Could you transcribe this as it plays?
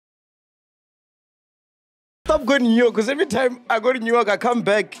stop going to New York because every time I go to New York, I come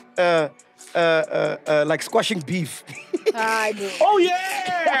back like squashing beef. Oh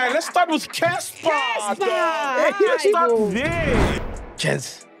yeah, let's start with Casper. Let's start there.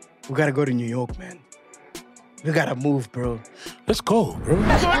 Jazz, we gotta go to New York, man. We gotta move, bro. Let's go, bro.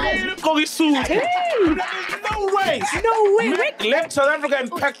 Let's go get suits. Hey. No way. No way. Mac left South Africa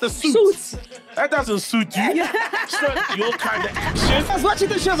and packed the suits. That doesn't suit you. It's not your kind of action. I was watching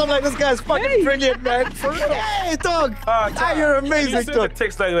the shows, I'm like, this guy's fucking brilliant, man. For real. Hey, dog. You're amazing, you dog.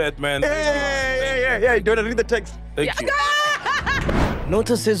 Text like that, man. Yeah. Don't read the text. Thank you.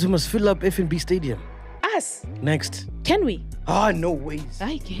 Nota says we must fill up F&B Stadium. Us? Next. Can we? No ways.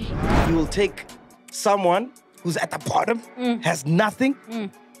 I can. You will take someone who's at the bottom, has nothing,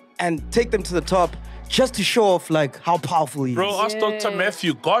 and take them to the top just to show off like how powerful he is. Bro, ask Dr.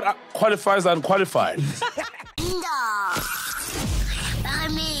 Matthew. God qualifies the unqualified.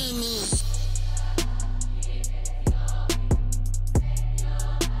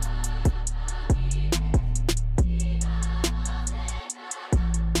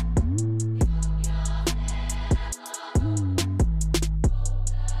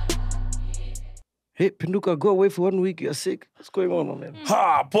 Hey, Pinduka, go away for 1 week. You're sick. What's going on, man?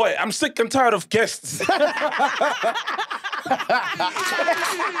 Boy, I'm sick and tired of guests. Yo,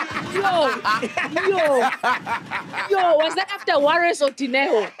 was that after Waras or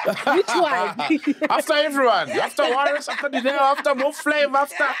Dineo? Which one? After everyone. After Waras, after Dineo, after Mo Flame,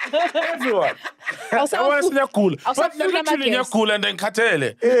 after everyone. I want to say cool. But literally you're cool and then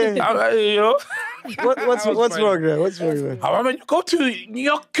Katele. You know? What's wrong there? What's wrong there? I mean, you go to New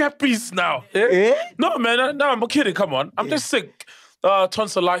York Cappies now. No, man, no, I'm kidding. Come on. I'm just sick.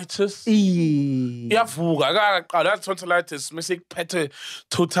 Tonsillitis. Yeah, that tonsillitis. Missing pete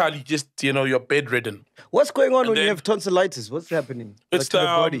totally just, you're bedridden. What's going on when you have tonsillitis? What's happening? It's to the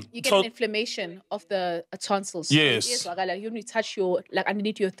body. You get an inflammation of the tonsils. Yes. So, when you touch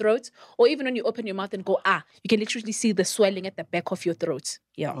underneath your throat, or even when you open your mouth and go, you can literally see the swelling at the back of your throat.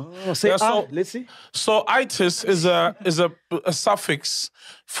 Yeah. Let's see. So itis is a suffix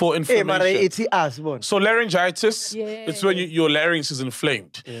for inflammation. So laryngitis, it's when your larynx is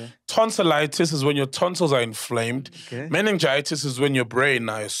inflamed. Tonsillitis is when your tonsils are inflamed. Meningitis is when your brain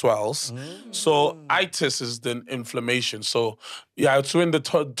now swells. So itis is the inflammation. So it's when the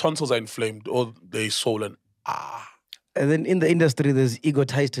tonsils are inflamed or they swollen. And then in the industry, there's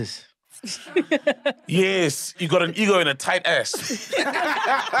egotitis. Yes, you got an ego in a tight ass.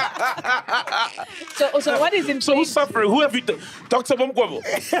 So what is inflamed? So who's suffering? Who have you, Dr. Bomkwabo?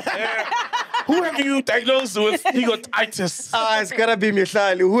 Who have you diagnosed with egotitis? It's gotta be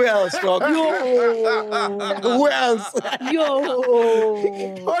Mihlali. Who else, dog? Who else?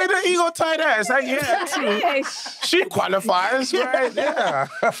 Oh, the ego tight ass. True. She qualifies, right? Yeah.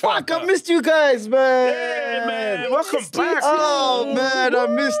 Fuck, I missed you guys, man. Yeah, man. Welcome back. Oh, man, I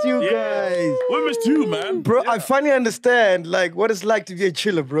missed you guys. We missed you, man. Bro, I finally understand like what it's like to be a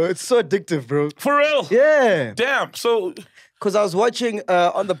chiller, bro. It's so addictive, bro. For real? Yeah. Damn. So, because I was watching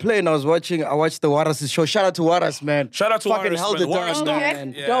on the plane, I watched the Waras' show. Shout out to Waras, man. Shout out to fucking Waras, held man. it down,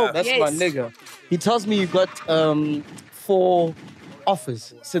 man. Dope. That's my nigga. He tells me you got 4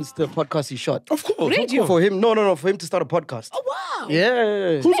 offers since the podcast he shot. Of course. Radio? For him, no, for him to start a podcast. Oh, wow.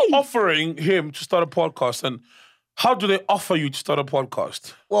 Yeah. Who's offering him to start a podcast, and how do they offer you to start a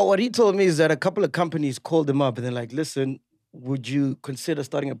podcast? Well, what he told me is that a couple of companies called him up and they're like, listen, would you consider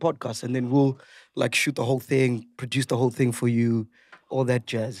starting a podcast? And then we'll like shoot the whole thing, produce the whole thing for you, all that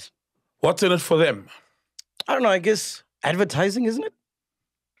jazz. What's in it for them? I don't know, I guess advertising, isn't it?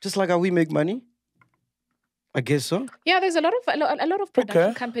 Just like how we make money. I guess so. Yeah, there's a lot of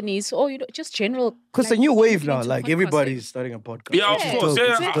production companies, or just general. Because the new wave now, like everybody's starting a podcast. Yeah, of course.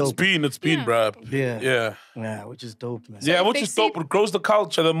 It's been, bro. Yeah, which is dope, man. Yeah, which is dope. It grows the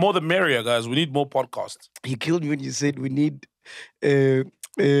culture. The more the merrier, guys. We need more podcasts. You killed me when you said we need a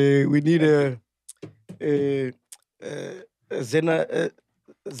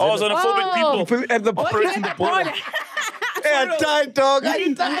xenophobic people at the operating the border. I died, dog.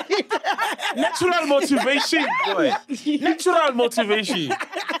 I died. Natural motivation, boy. Natural motivation.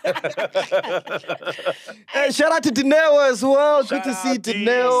 Shout out to Dineo as well. Good to see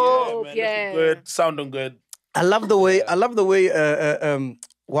Dineo. Yeah. Good. Sounding good. I love the way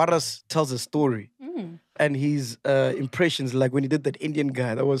Waras tells a story. And his impressions, like when he did that Indian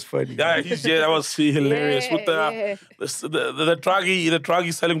guy, that was funny. Yeah, that was hilarious. With the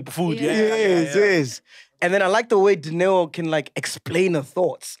druggie selling food. Yes. And then I like the way Dineo can like explain her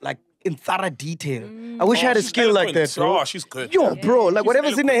thoughts, like in thorough detail. I wish I had a skill like that, bro. Oh, she's good. Yo, bro, like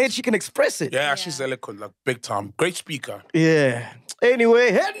whatever's in her head, she can express it. Yeah, she's eloquent, like big time. Great speaker. Yeah.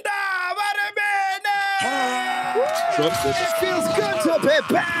 Anyway, It feels good to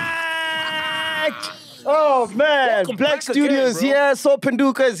be back. Oh man, Welcome Black back Studios again, here, So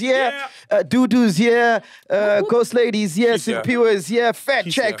Penduka's here, Dudu's here, Ghost Ladies here, Simpiwa is here, Fat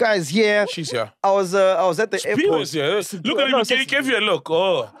Checker is here. She's here. I was at the airport. Simpiwa is here. Look at him, he gave you a look.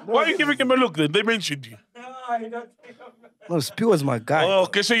 Oh, why are you giving him a look then? They mentioned you. No, Spiwa's my guy. Oh,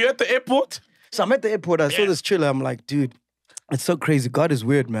 okay, so you're at the airport? So I'm at the airport, I saw this chiller, I'm like, dude, it's so crazy. God is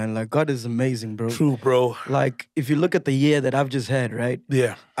weird, man. Like, God is amazing, bro. True, bro. Like, if you look at the year that I've just had, right?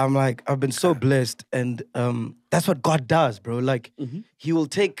 Yeah. I'm like, I've been so blessed. And that's what God does, bro. Like, he will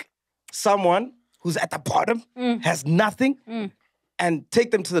take someone who's at the bottom, has nothing, and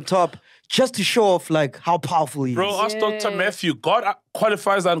take them to the top just to show off, like, how powerful he is. Bro, ask Dr. Matthew. God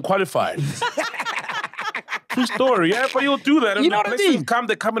qualifies the unqualified. True story, yeah, but you'll do that. And You know what I mean?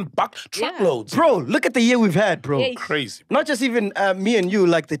 They come in buck truckloads. Bro, look at the year we've had, bro. Yeah. Crazy. Not just even me and you,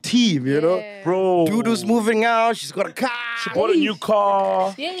 like the team, you know? Bro. Dudu's moving out. She's got a car. She bought a new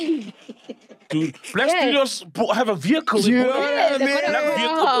car. Yay. Dude, Black Studios have a vehicle. You He know bought what I mean? Black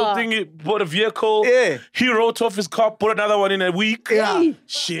vehicle thing, he bought a vehicle. Yeah. He wrote off his car, bought another one in a week. Yeah.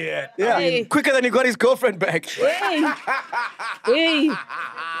 Shit. Yeah. Hey. Quicker than he got his girlfriend back. Hey. Hey.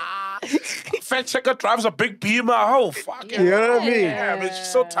 Fat Checker drives a big Beamer. Oh, fuck. You know what I mean? Yeah, man,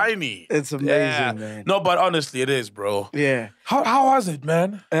 she's so tiny. It's amazing, Yeah. man. No, but honestly, it is, bro. Yeah. How was it,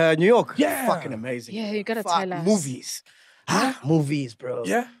 man? New York. Yeah. Fucking amazing. Yeah, you gotta Fuck, tell us. movies. Movies, bro.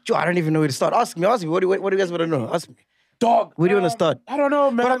 Yeah? Joe, I don't even know where to start. Ask me. What do you guys want to know? Ask me. Dog. Where do you want to start? I don't know,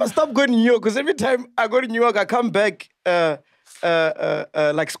 man. But I'm gonna stop going to New York because every time I go to New York, I come back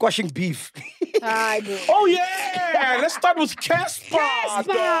like squashing beef. Oh, yeah. Let's start with Casper.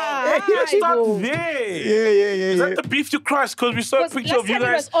 Casper. Dog. Let's start there. Yeah. Is that the beef you crushed? Because we saw a picture of you last time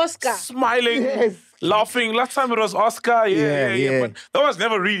it guys was Oscar. smiling, Yes. laughing. Last time it was Oscar. Yeah. Yeah. But that was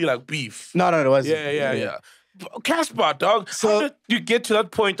never really like beef. No, it wasn't. Yeah. Casper, dog. How did you get to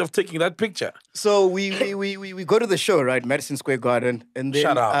that point of taking that picture? So we go to the show, right? Madison Square Garden, and then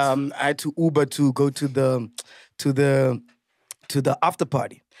Shout out. I had to Uber to go to the after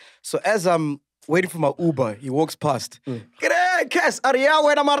party. So as I'm waiting for my Uber, he walks past. G'day, Cass, Ariel,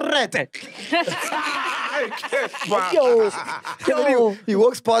 where am I? Yo. He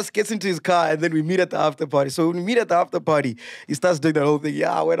walks past, gets into his car, and then we meet at the after party. So when we meet at the after party, he starts doing that whole thing.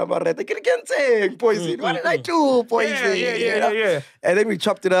 Yeah, when am I saying, poison? What did I do, poison? Yeah. And then we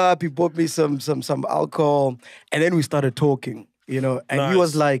chopped it up. He bought me some alcohol, and then we started talking. You know, and he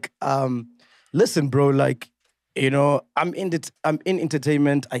was like, "Listen, bro, like." You know, I'm in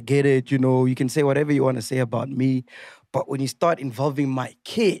entertainment. I get it. You know, you can say whatever you want to say about me, but when you start involving my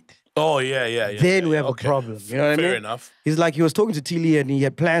kid, Oh, yeah. then we have a problem. You know what I mean? Fair enough. He's like, he was talking to Tyla and he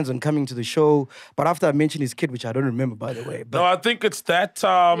had plans on coming to the show, but after I mentioned his kid, which I don't remember, by the way. But No, I think it's that.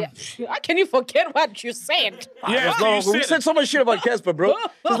 How can you forget what you said? Yeah, no, you we said so much shit about Casper, bro.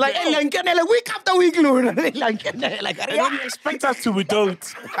 It's like, hey, Anele, week after week, Lou. Like, And then you expect us to, we don't.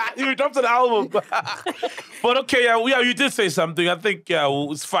 We dropped an album. But okay, yeah, you did say something. I think,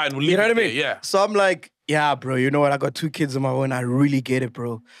 it's fine. We'll leave You know it what I there, mean? Yeah. So I'm like, yeah, bro, you know what? I got 2 kids of my own. I really get it,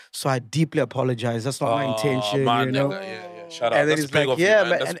 bro. So I deeply apologize. That's not my intention, Man, you know? nigga, yeah. Shout out. And then That's he's big like, of you, yeah, man.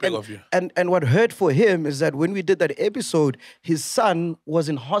 man. That's big of you. And what hurt for him is that when we did that episode, his son was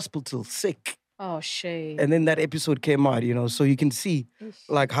in hospital sick. Oh, shame. And then that episode came out, you know, so you can see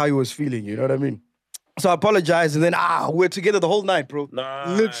like how he was feeling, you know what I mean? So I apologize, and then we're together the whole night, bro.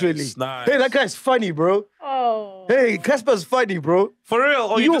 Nice, Literally. nice. Hey, that guy's funny, bro. Oh. Hey, Casper's funny, bro. For real?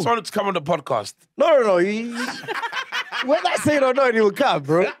 Or you You. just wanted to come on the podcast? No. When I say it or not, he will come,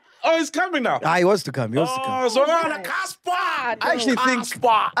 bro. Oh, he's coming now. He wants to come. He wants to come. Oh, so the Casper.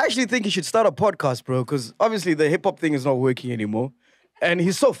 I actually think he should start a podcast, bro, because obviously the hip hop thing is not working anymore. And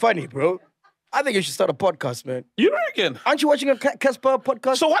he's so funny, bro. I think you should start a podcast, man. You reckon? Aren't you watching a Casper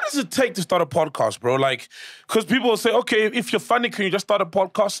podcast? So what does it take to start a podcast, bro? Like, because people will say, okay, if you're funny, can you just start a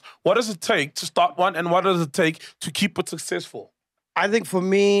podcast? What does it take to start one, and what does it take to keep it successful? I think for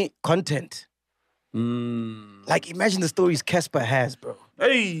me, content. Like, imagine the stories Casper has, bro.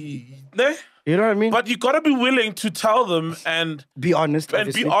 Hey, ne? You know what I mean? But you gotta be willing to tell them and be honest,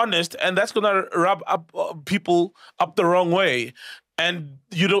 obviously. be honest, and that's gonna rub up people up the wrong way. And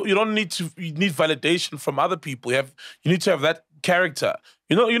you don't need to. You need validation from other people. You need to have that character.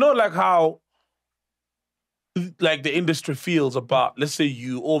 You know, like how, like the industry feels about, let's say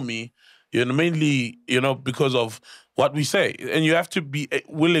you or me. You know, mainly, because of what we say, and you have to be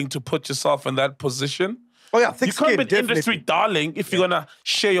willing to put yourself in that position. Oh yeah, thick you can't skin, be an industry darling if you're gonna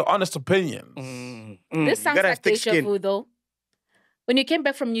share your honest opinions. This sounds like deja vu, though. When you came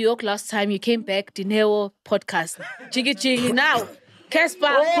back from New York last time, you came back, Dineo podcast. Jiggy now. Casper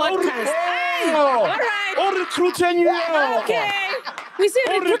podcast. All right. Oh, recruiter in New York. Okay. We see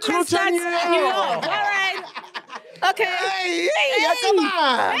recruitment starts in New York. All right. Okay. Hey, come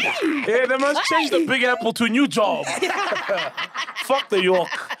on. Hey, they must change the Big Apple to a new job. Fuck the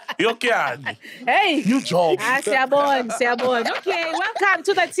York. Yorkian. Hey. New job. Siabon. Okay, welcome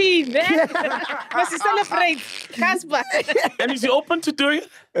to the team. Must celebrate. Casper. And is he open to doing it?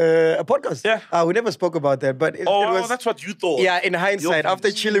 A podcast? Yeah. We never spoke about that, but it was... that's what you thought. Yeah, in hindsight,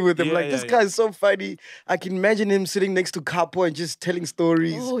 after chilling with him, this guy is so funny. I can imagine him sitting next to Capo and just telling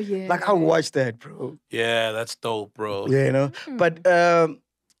stories. Oh, yeah. Like, I watch that, bro. Yeah, that's dope, bro. Yeah, you know? But,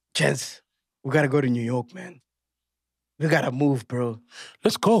 Chance, we gotta go to New York, man. We gotta move, bro.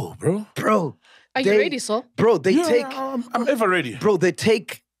 Let's go, bro. Bro. Are you ready, sir? Bro, they take... I'm ever ready. Bro, they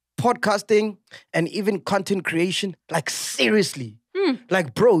take podcasting and even content creation, like, seriously.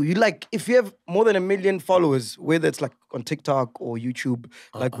 Like, bro, if you have more than 1 million followers, whether it's like on TikTok or YouTube,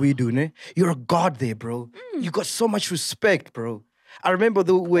 like we do, né? You're a god there, bro. You got so much respect, bro. I remember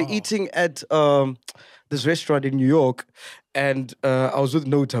we were eating at this restaurant in New York, and I was with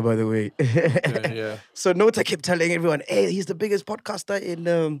Nota, by the way. Yeah. So Nota kept telling everyone, hey, he's the biggest podcaster in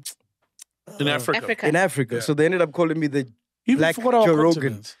Africa. In Africa. Yeah. So they ended up calling me the Black forgot Joe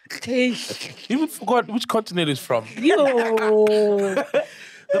Rogan. Even forgot which continent he's from. Yo.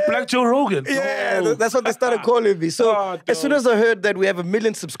 The Black Joe Rogan. Yeah, that's what they started calling me. So as soon as I heard that we have 1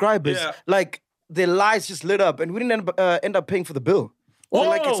 million subscribers, like their lights just lit up, and we didn't end up paying for the bill. So,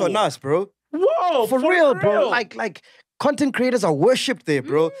 like it's on us, bro. Whoa, for real, bro. Like content creators are worshipped there,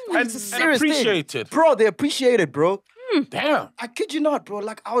 bro. And it's a serious appreciated. Bro, they appreciate it, bro. Damn. I kid you not, bro.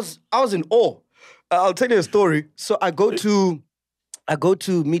 Like I was in awe. I'll tell you a story. So I go to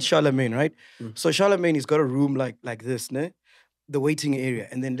meet Charlamagne, right? So Charlamagne, he's got a room like this, né? The waiting area.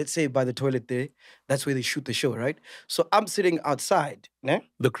 And then let's say by the toilet there, that's where they shoot the show, right? So I'm sitting outside, né?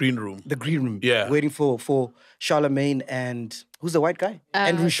 The green room. The green room. Yeah. Waiting for Charlamagne and who's the white guy?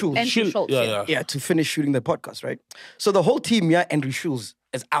 Andrew Schulz. Andrew Schulz. Yeah, to finish shooting the podcast, right? So the whole team, Andrew Schulz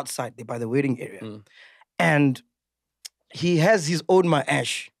is outside there by the waiting area. And he has his own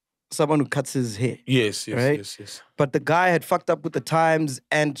Maash. Someone who cuts his hair. Yes. But the guy had fucked up with the times,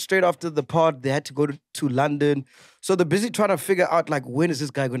 and straight after the pod, they had to go to London. So they're busy trying to figure out, like, when is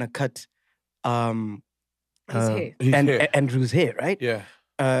this guy gonna cut his hair. Andrew's hair, right? Yeah.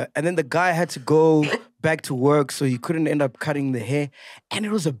 And then the guy had to go back to work, so he couldn't end up cutting the hair. And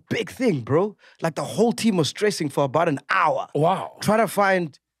it was a big thing, bro. Like, the whole team was stressing for about an hour. Wow. Trying to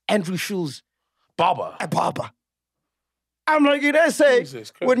find Andrew Schulz. A barber. I'm like, you didn't say,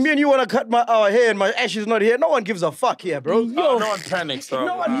 when me and you want to cut our hair and my ash is not here, no one gives a fuck here, bro. No one panics, though.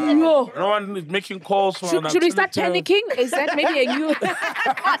 No one is making calls. Should we start panicking? Is that maybe a new...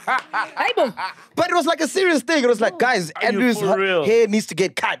 But it was like a serious thing. It was like, guys, Andrew's hair needs to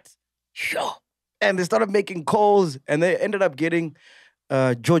get cut. Sure. And they started making calls, and they ended up getting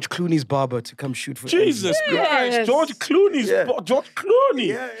George Clooney's barber to come shoot for Jesus Christ, George Clooney's George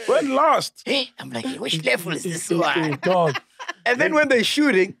Clooney. When last? I'm like, which level is this one? Dog. And then when they're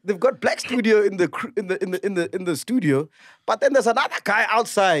shooting, they've got Black Studio in the studio, but then there's another guy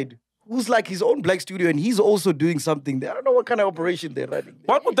outside who's like his own Black Studio, and he's also doing something there. I don't know what kind of operation they're running there.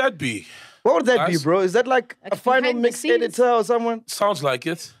 What would that be? What would that be, bro? Is that like a final mix editor or someone? Sounds like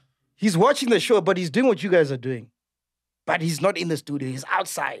it. He's watching the show, but he's doing what you guys are doing. But he's not in the studio. He's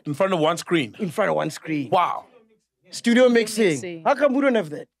outside. In front of one screen. Wow. Studio mixing. How come we don't have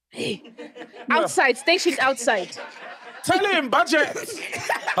that? Outside. Stationed outside. Tell him, budget.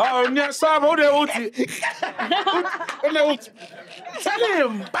 Tell him, budget.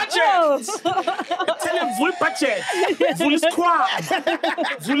 Tell him, full budget. Full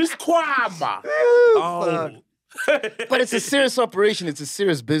squam. But it's a serious operation. It's a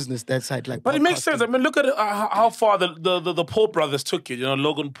serious business, that side. Like, but it makes sense. I mean, look at how far the Paul brothers took it. You know,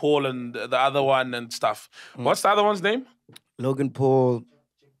 Logan Paul and the other one and stuff. What's the other one's name? Logan Paul.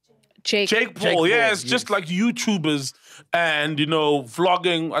 Jake Paul. Yeah, it's just like YouTubers and, you know,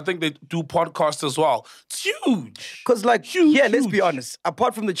 vlogging. I think they do podcasts as well. It's huge. Because, like, let's be honest.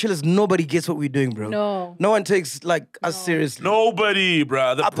 Apart from the chillers, nobody gets what we're doing, bro. No one takes, like, us seriously. Nobody,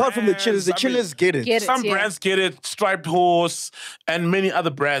 bro. Apart from the chillers get it. Some brands get it. Striped Horse and many other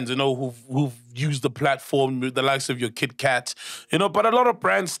brands, you know, who've used the platform, the likes of your Kit Kat. You know, but a lot of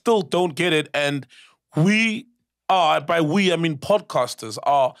brands still don't get it. And we... by we, I mean podcasters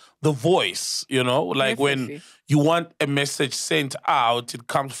are the voice, you know? Like when you want a message sent out, it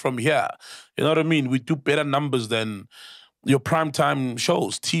comes from here. You know what I mean? We do better numbers than your primetime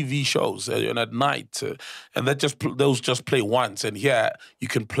shows, TV shows, at night. And those just play once. And here, you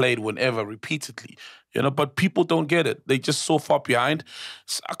can play it whenever, repeatedly. You know, but people don't get it. They're just so far behind.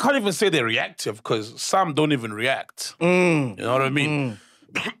 I can't even say they're reactive because some don't even react. You know what I mean?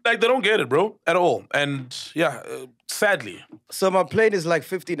 Like, they don't get it, bro, at all. And yeah, sadly. So my plane is like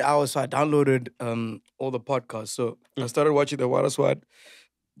 15 hours, so I downloaded all the podcasts. So I started watching the Wara Swat,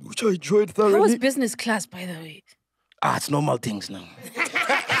 which I enjoyed thoroughly. How was business class, by the way? It's normal things now. What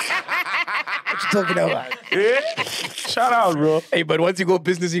you talking about? Yeah. Shout out, bro. Hey, but once you go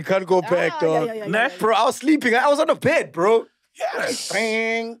business, you can't go back, dog. Yeah. Bro, I was sleeping. I was on the bed, bro. Yes.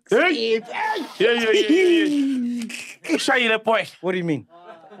 Bang, Yeah. Shy, boy. What do you mean?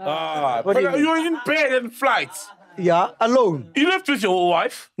 What do you mean? You were in bed in flights. Yeah, alone. You left with your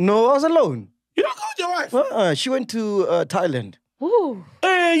wife? No, I was alone. You don't go with your wife? She went to Thailand. Ooh.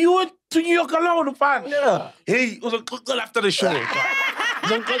 Hey, you went to New York alone, fam. Yeah. Hey, it was a good after the show.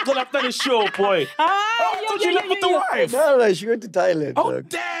 Good after the show, boy. You left with the wife? No, she went to Thailand. Oh, dog.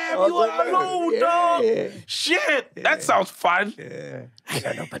 damn, you were alone, dog. Yeah. Shit, that sounds fun. Yeah. I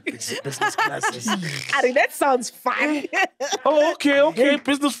don't know, but business classes. Ari, that sounds fun. Oh, okay.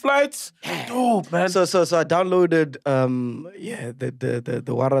 Business flights. Oh, man. So I downloaded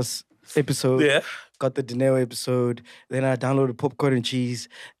the Wara's episode. Yeah. Got the Dinero episode. Then I downloaded Popcorn and Cheese.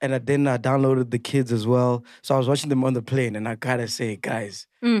 And then I downloaded The Kids as well. So I was watching them on the plane. And I gotta say, guys,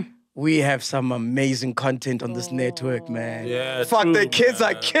 we have some amazing content on this network, man. Yeah, fuck, true, the kids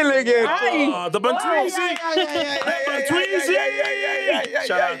are killing it. The Bantweezy.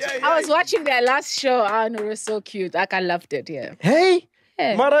 Shout out to I was watching their last show. And it was so cute. I loved it, yeah. Hey,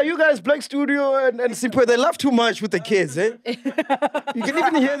 Yeah. Mara, you guys, Black Studio and Simple, they laugh too much with the kids, eh? You can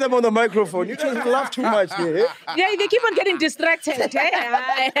even hear them on the microphone. You guys laugh too much there, eh? Yeah, they keep on getting distracted.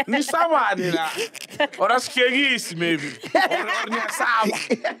 Eh? Ni somebody na. Or that's Kegis, maybe. Or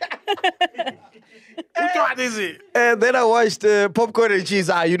Which one is it? And then I watched Popcorn and Cheese.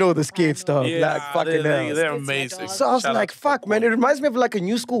 You know the skate stuff. Like, fucking hell. They're amazing. So I was like, fuck, man, it reminds me of like a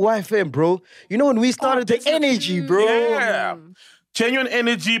new school YFM, bro. You know when we started, the energy, bro. Yeah. Genuine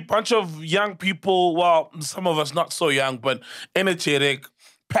energy, bunch of young people, well, some of us not so young, but energetic,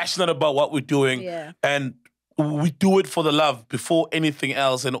 passionate about what we're doing. Yeah. And we do it for the love before anything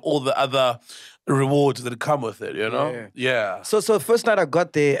else and all the other rewards that come with it, you know? Yeah. So first night I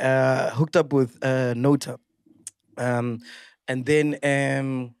got there, hooked up with Nota. And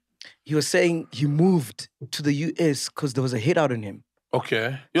then he was saying he moved to the US because there was a hit out on him.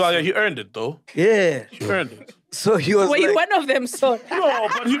 Okay. Yeah, he earned it, though. Yeah. He earned it. So he was Were you like, one of them, son? No,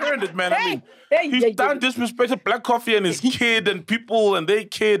 but he earned it, man. I mean, he's done disrespected Black Coffee and his kid and people and their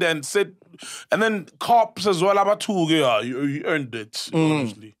kid and said, and then cops as well. About two, yeah, he earned it,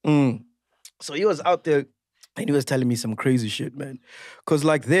 honestly. So he was out there and he was telling me some crazy shit, man. Because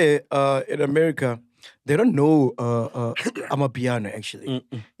like there in America, they don't know Amapiano, actually.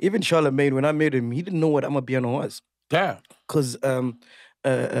 Even Charlamagne, when I met him, he didn't know what Amapiano was. Yeah. Because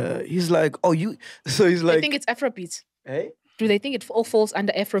he's like, oh, you... So he's like... I think it's Afrobeats. Hey? Do they think it all falls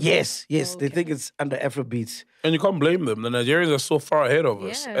under Afrobeats? Yes, they think it's under Afrobeats. And you can't blame them. The Nigerians are so far ahead of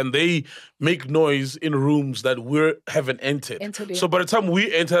us. Yeah. And they make noise in rooms that we haven't entered. So by the time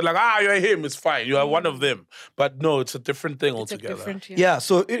we enter, like, you're him, it's fine. You are one of them. But no, it's a different thing altogether. Yeah,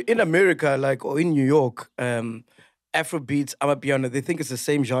 so in America, like, or in New York, Afrobeats, Amapiano, they think it's the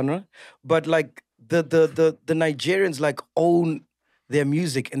same genre. But like, the Nigerians, like, own their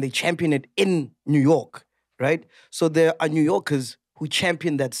music and they champion it in New York, right? So there are New Yorkers who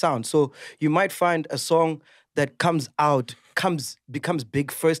champion that sound. So you might find a song that becomes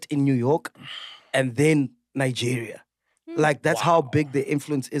big first in New York and then Nigeria. Like, that's how big the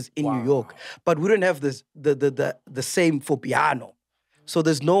influence is in New York. But we don't have this the same for piano. So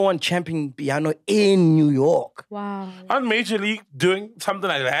there's no one championing piano in New York. Wow. Aren't Major League doing something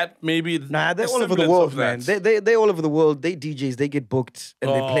like that? Maybe. Nah, they're all over the world, man. They're all over the world. They DJs, they get booked and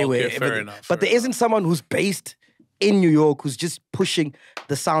they play wherever. Fair enough. But there isn't someone who's based in New York who's just pushing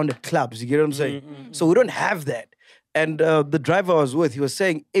the sound at clubs. You get what I'm saying? So we don't have that. And the driver I was with, he was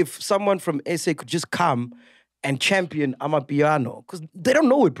saying if someone from SA could just come and champion Amapiano, because they don't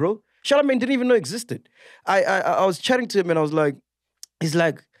know it, bro. Charlamagne didn't even know it existed. I was chatting to him and I was like, he's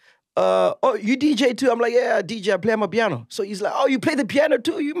like, oh, you DJ too? I'm like, yeah, I DJ, I play Amapiano. So he's like, oh, you play the piano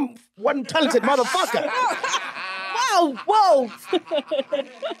too? You one talented motherfucker. Whoa.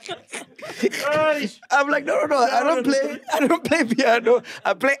 I'm like, no, I don't play piano.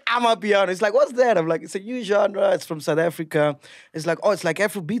 I play Amapiano. It's like, what's that? I'm like, it's a new genre. It's from South Africa. It's like, oh, it's like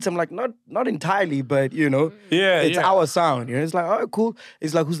Afrobeats. I'm like, not entirely, but you know, it's our sound. You know, it's like, oh, cool.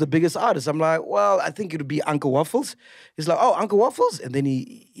 It's like, who's the biggest artist? I'm like, well, I think it would be Uncle Waffles. He's like, oh, Uncle Waffles, and then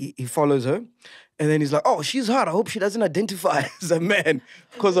he follows her. And then he's like, oh, she's hot. I hope she doesn't identify as a man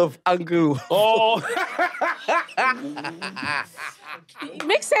because of Angu. Oh. It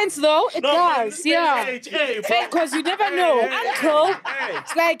makes sense though. It does. Yeah. Because you never know. Uncle.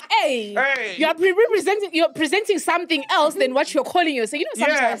 It's like, you're presenting something else than what you're calling yourself. You know,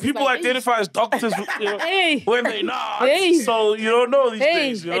 sometimes people like, identify as doctors when they're not. So you don't know these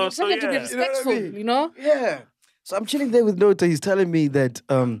things. You know? And you have to be respectful, you know? Yeah. So I'm chilling there with Nota. He's telling me that,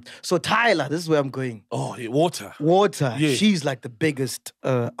 so Tyla, this is where I'm going. Oh, yeah, Wara. Wara, she's like the biggest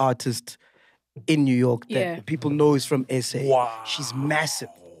artist in New York that people know is from SA. Wow. She's massive.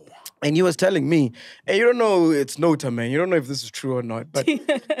 And he was telling me, and you don't know it's Nota, man. You don't know if this is true or not. But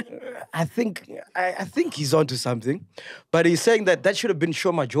I think he's onto something. But he's saying that should have been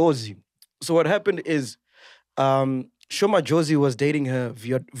Shoma Josie. So what happened is Shoma Josie was dating her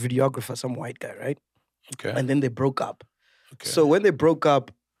videographer, some white guy, right? Okay. And then they broke up. Okay. So when they broke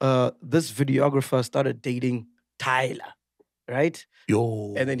up, this videographer started dating Tyla, right?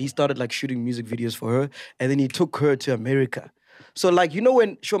 Yo. And then he started like shooting music videos for her. And then he took her to America. So like, you know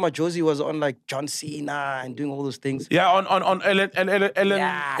when Shoma Josie was on like John Cena and doing all those things? Yeah, on Ellen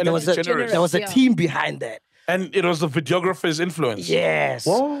there was a team behind that. And it was the videographer's influence. Yes.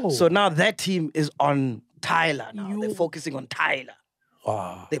 Whoa. So now that team is on Tyla now. They're focusing on Tyla.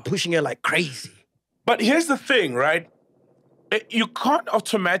 Wow. They're pushing her like crazy. But here's the thing, right? You can't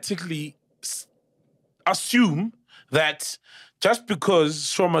automatically assume that just because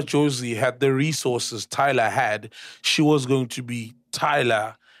Shoma Josie had the resources Tyla had, she was going to be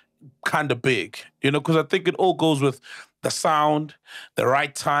Tyla kind of big. You know, because I think it all goes with the sound, the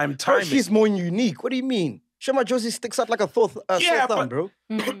right timing. She's more unique. What do you mean? Shoma Josie sticks out like a sore thumb, bro.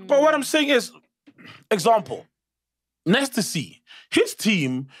 But what I'm saying is, example, Nasty C, his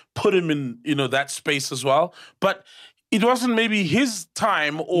team put him in, you know, that space as well. But it wasn't maybe his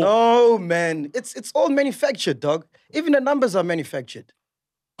time or... No, man. It's all manufactured, dog. Even the numbers are manufactured.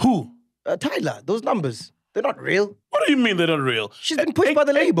 Who? Tyla, those numbers. They're not real. What do you mean they're not real? She's been pushed by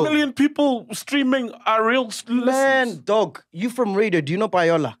the label. 8 million people streaming are real listens. Man, dog, you from radio. Do you know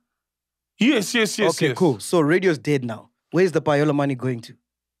Payola? Yes. Okay, cool. So radio's dead now. Where's the Payola money going to?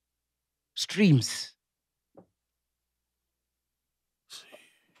 Streams.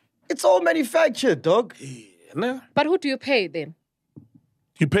 It's all manufactured, dog. Yeah. But who do you pay then?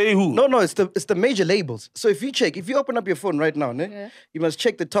 You pay who? No, it's the major labels. So if you open up your phone right now, you must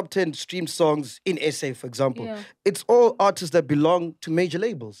check the top 10 streamed songs in SA, for example. Yeah. It's all artists that belong to major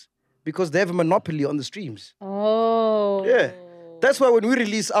labels because they have a monopoly on the streams. Oh. Yeah. That's why when we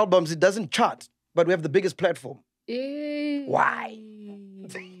release albums, it doesn't chart, but we have the biggest platform. Why?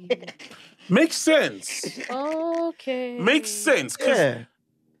 Makes sense. Okay. Makes sense. Yeah.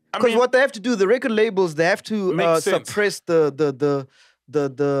 Because what they have to do, the record labels, they have to suppress the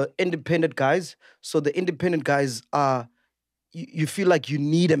independent guys. So the independent guys are, you feel like you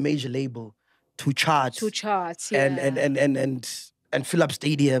need a major label to chart. And fill up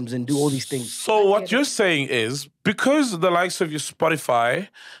stadiums and do all these things. So what you're saying is, because the likes of your Spotify,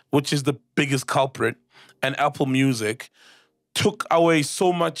 which is the biggest culprit, and Apple Music took away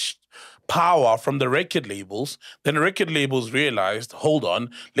so much power from the record labels, then the record labels realized, hold on,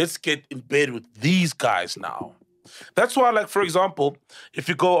 let's get in bed with these guys now. That's why, like, for example, if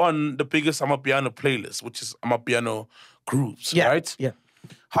you go on the biggest Amapiano playlist, which is Amapiano Grooves, right? Yeah.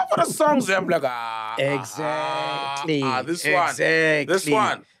 How about the songs there? I'm like, this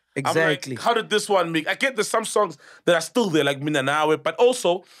one. Exactly. Like, how did this one make? I get there's some songs that are still there, like Minanawe, but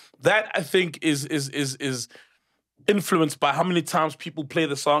also that I think is influenced by how many times people play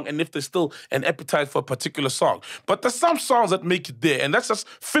the song and if there's still an appetite for a particular song. But there's some songs that make it there, and that's just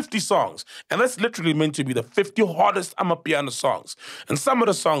 50 songs. And that's literally meant to be the 50 hardest Amapiano songs. And some of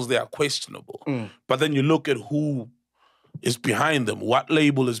the songs, they are questionable. But then you look at who is behind them, what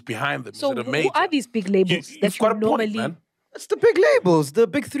label is behind them. So is it a major? Who are these big labels that you normally... Point, man. It's the big labels, the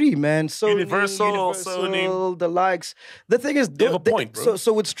big three, man. Sony, Universal, Sony, the likes. The thing is, they have a point, bro.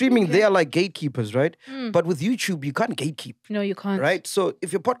 So with streaming, they are like gatekeepers, right? But with YouTube, you can't gatekeep. No, you can't. Right? So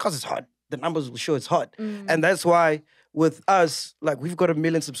if your podcast is hot, the numbers will show it's hot. And that's why with us, like we've got 1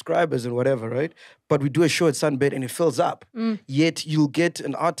 million subscribers and whatever, right? But we do a show at Sunbed and it fills up. Yet you'll get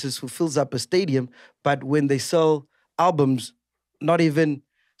an artist who fills up a stadium, but when they sell albums, not even...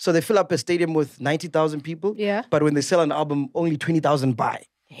 So they fill up a stadium with 90,000 people. Yeah. But when they sell an album, only 20,000 buy.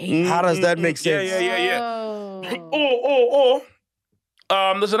 How does that make sense? Yeah.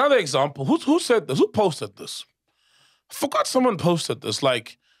 There's another example. Who said this? Who posted this? I forgot someone posted this.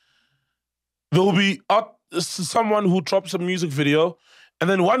 Like, there will be someone who drops a music video And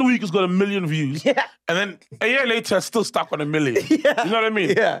then 1 week it's got 1 million views. Yeah. And then a year later it's still stuck on 1 million. Yeah. You know what I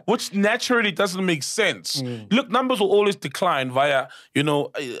mean? Yeah. Which naturally doesn't make sense. Look, numbers will always decline via, you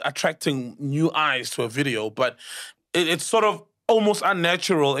know, attracting new eyes to a video, but it's sort of almost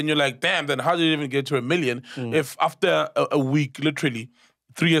unnatural, and you're like, damn, then how did it even get to 1 million if after a week, literally,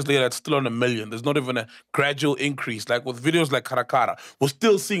 3 years later, it's still on 1 million. There's not even a gradual increase. Like with videos like Karakara, we're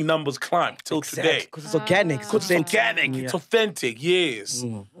still seeing numbers climb till today. Because it's organic. It's organic. It's authentic, yes.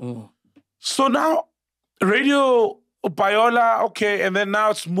 So now, radio, Payola, okay, and then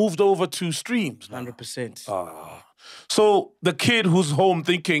now it's moved over to streams. 100%. So the kid who's home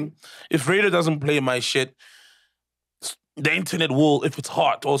thinking, if radio doesn't play my shit, the internet will, if it's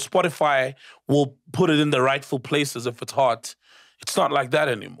hot, or Spotify will put it in the rightful places if it's hot. It's not like that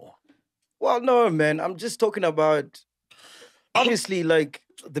anymore. Well, no, man. I'm just talking about, obviously, like,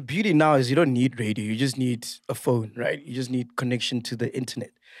 the beauty now is you don't need radio. You just need a phone, right? You just need connection to the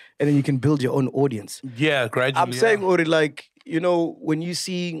internet. And then you can build your own audience. Yeah, gradually. I'm saying, Ori, like, you know, when you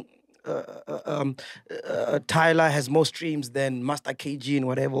see Tyla has more streams than Master KG and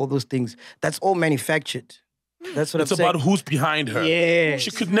whatever, all those things, that's all manufactured. That's what I'm saying. It's about who's behind her. Yeah.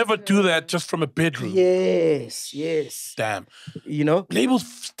 She could never do that just from a bedroom. Yes. Damn. You know? Labels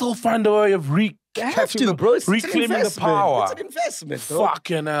still find a way of reclaiming the power. It's an investment, bro.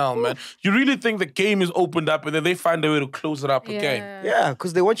 Fucking hell, man. You really think the game is opened up and then they find a way to close it up again? Yeah,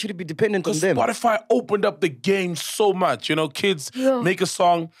 because they want you to be dependent on them. Spotify opened up the game so much. You know, kids make a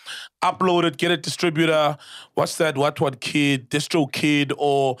song, upload it, get a distributor. What's that? What kid? Distro Kid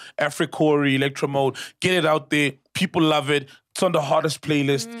or Africore, Electro Mode. Get it out there. People love it. It's on the hottest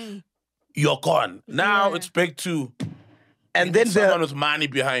playlist. You're gone. Now it's back to... And then someone with money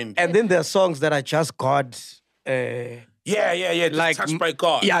behind. And then there are songs that I just got. Like touched by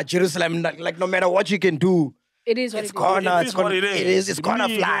God. Yeah, Jerusalem. Like no matter what you can do, it is what it's gonna. It's gonna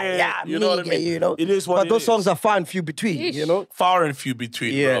fly. Yeah, you know what I mean. You know, it is what. But those songs are far and few between. You know, far and few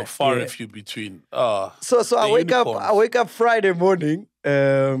between, bro. Far and few between. So I wake up. I wake up Friday morning.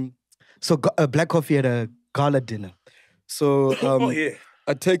 So Black Coffee had a gala dinner. So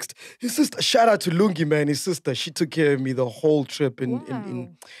I text his sister. Shout out to Lungi, man. His sister. She took care of me the whole trip in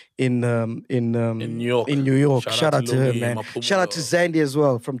New York. In New York. Shout out to her, man. Shout out to Zandy as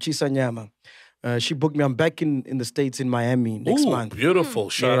well from Chisanyama. She booked me. I'm back in the States in Miami next month.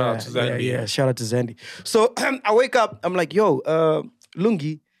 Beautiful. Shout out to Zandy. Yeah, shout out to Zandy. So I wake up. I'm like, yo,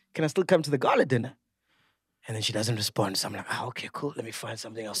 Lungi, can I still come to the gala dinner? And then she doesn't respond. So I'm like, okay, cool. Let me find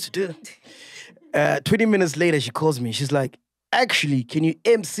something else to do. 20 minutes later, she calls me. She's like, actually, can you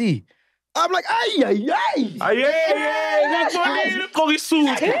MC? I'm like, ay.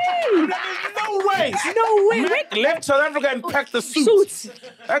 No way. Left South Africa and packed the suits.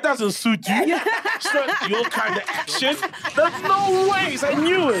 That doesn't suit you. It's not your kind of action. There's no ways. I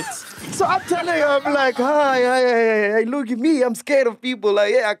knew it. So I'm telling her, I'm like, hi, look at me. I'm scared of people.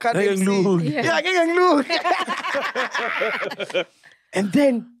 Like, I can't MC. Look. And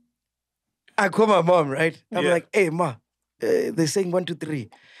then I call my mom, right? I'm like, hey, ma. They're saying 1, 2, 3.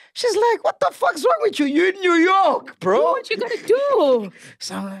 She's like, what the fuck's wrong with you? You're in New York, bro. What you gonna do?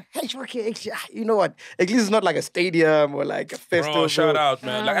 So I'm like, hey, okay, you know what? At least it's not like a stadium or like a festival. Bro, shout out,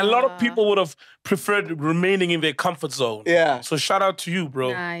 man. Like a lot of people would have preferred remaining in their comfort zone. Yeah. So shout out to you,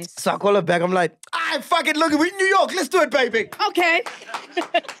 bro. Nice. So I call her back. I'm like, fucking look, we're in New York. Let's do it, baby. Okay.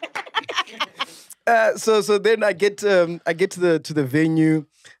 So then I get to the venue.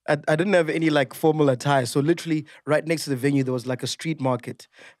 I didn't have any like formal attire, so literally right next to the venue there was like a street market.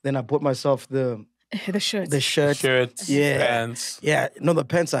 Then I bought myself the shirts, pants. Yeah, no, the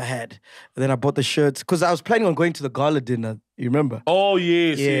pants I had. And then I bought the shirts because I was planning on going to the gala dinner. You remember? Oh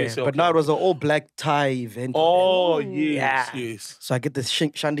yes. But now it was an all black tie event. Oh yes. So I get the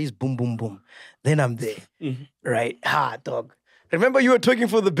shandies, boom, boom, boom. Then I'm there, right? Dog. Remember you were twerking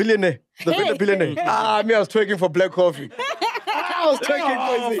for the billionaire, the billionaire. I was twerking for Black Coffee. I was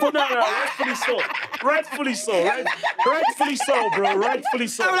twerking for rightfully so, bro. Rightfully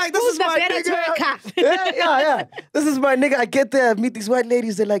so. I'm like, this is my nigga. Yeah. This is my nigga. I get there, I meet these white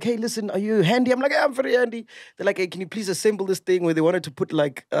ladies. They're like, hey, listen, are you handy? I'm like, yeah, I'm very handy. They're like, hey, can you please assemble this thing where they wanted to put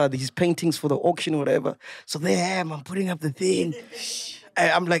like these paintings for the auction or whatever. So there I am. I'm putting up the thing.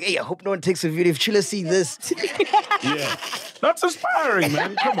 I'm like, hey, I hope no one takes a video. If Chilla see this. Yeah. That's inspiring,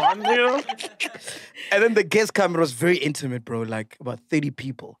 man. Come on, you know? And then the guest come, it was very intimate, bro. Like about 30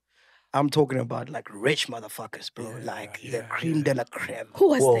 people. I'm talking about like rich motherfuckers, bro. The cream de la creme. Who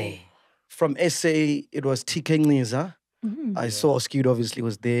was they? From SA, it was TK Ngniza. I saw Skewed obviously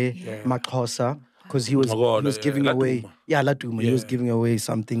was there. MacG. because he was giving away. Yeah, Latuma. He was giving away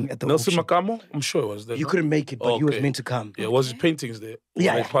something at the Nelson auction. Makamo? I'm sure it was there. He couldn't make it, but he was meant to come. Yeah, was his paintings there?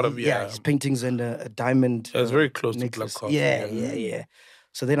 Yeah, part of his paintings and a diamond. It was very close necklace. to Black Coffee. Yeah.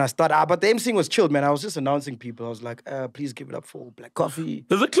 So then I started, but the MCing was chilled, man. I was just announcing people. I was like, please give it up for Black Coffee.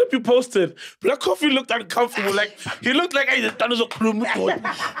 There's a clip you posted. Black Coffee looked uncomfortable. Like, he looked like, hey, there's a clue.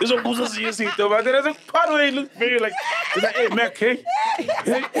 There's a booze. But there's a part where he looked very like, he's like, hey, Mac, hey.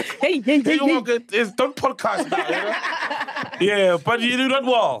 Hey. Don't podcast now, you know? Yeah, but you did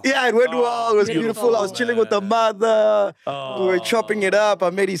well. Yeah, it went well. It was beautiful. I was chilling with the mother. We were chopping it up. I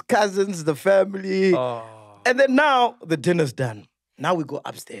met his cousins, the family. And then now the dinner's done. Now we go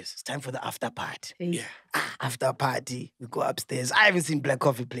upstairs. It's time for the after party. Yeah. After party, we go upstairs. I haven't seen Black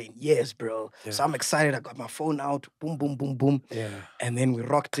Coffee play in years, bro. Yeah. So I'm excited. I got my phone out. Boom, boom, boom, boom. Yeah. And then we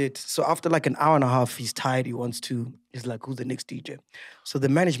rocked it. So after like an hour and a half, he's tired. He's like, who's the next DJ? So the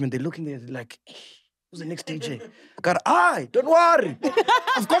management, they're looking there. They're like, hey, who's the next DJ? I got, don't worry.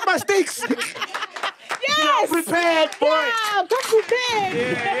 I've got my sticks. Yes! You're prepared, boy. Yeah, come prepared.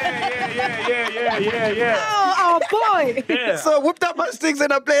 Yeah. Oh, boy. Yeah. So I whipped up my sticks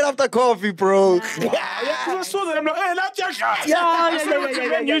and I played After Coffee, bro. Yeah, I saw that. I'm like, hey, not your shot.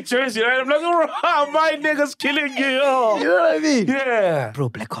 Yeah. New Jersey, right? I'm like, oh, my nigga's killing you. You know what I mean? Yeah. Bro,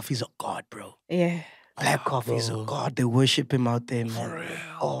 Black Coffee's a god, bro. Yeah. Black Coffee's a god. They worship him out there, man. For real.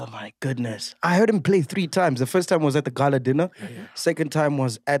 Oh, my goodness. I heard him play 3 times. The first time was at the Gala dinner. Yeah. Second time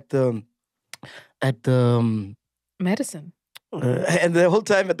was at the medicine. And the whole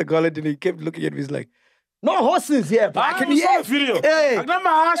time at the Gala dinner, he kept looking at me. He's like, no horses here, but I can hear the video. Hey. You see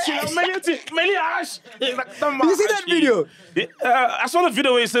that video? I saw the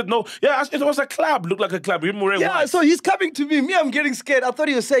video where he said no. Yeah, it was a club. Looked like a club. Yeah, so he's coming to me. I'm getting scared. I thought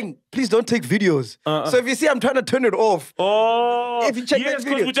he was saying, please don't take videos. So if you see, I'm trying to turn it off. Oh. If you check that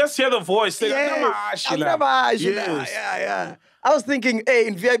video. Because we just hear the voice. Yeah. I was thinking, hey,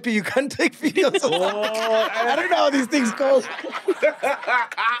 in VIP, you can't take videos. I don't know how these things go.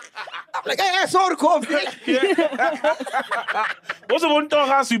 I'm like, hey, I saw the coffee. What's the one talk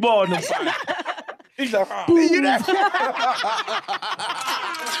as we born? He's like,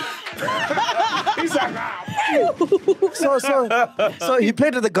 So he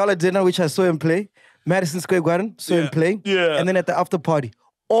played at the Gala dinner, which I saw him play. Madison Square Garden, saw him play. Yeah. And then at the after party,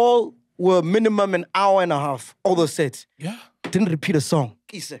 all were minimum an hour and a half, all those sets. Yeah. Didn't repeat a song.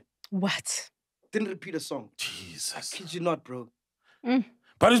 What? Didn't repeat a song. Jesus. I kid you not, bro.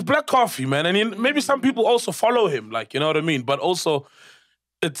 But it's Black Coffee, man. And maybe some people also follow him, like, you know what I mean? But also,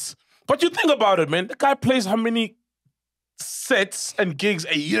 but you think about it, man. The guy plays how many sets and gigs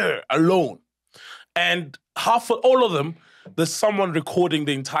a year alone? And all of them, there's someone recording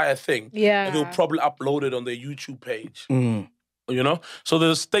the entire thing. Yeah. And they'll probably upload it on their YouTube page. You know? So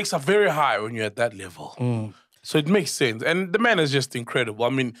the stakes are very high when you're at that level. So it makes sense. And the man is just incredible.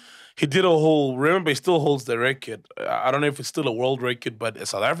 I mean, he did remember, he still holds the record. I don't know if it's still a world record, but a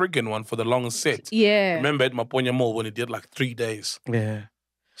South African one for the longest set. Yeah. Remember at Maponya Mall when he did like 3 days. Yeah.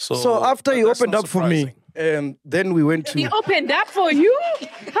 So after he opened up for me, then we went to... He opened up for you?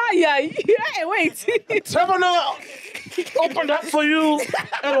 Hi, wait. Trevor opened up for you.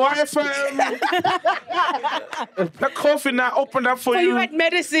 LYFM. Black Coffee now opened up for you. At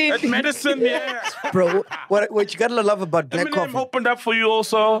Medicine. At Medicine, yeah. Bro, what you gotta love about Black Coffee... opened up for you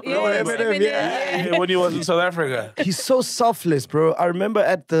also. Yeah, yeah, when he was in South Africa. He's so selfless, bro. I remember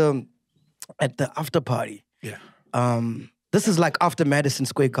at the after party. Yeah. This is like after Madison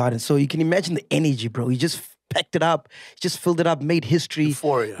Square Garden. So you can imagine the energy, bro. He just packed it up, just filled it up, made history.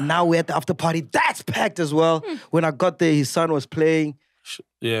 Euphoria. Now we're at the after party. That's packed as well. When I got there, his son was playing.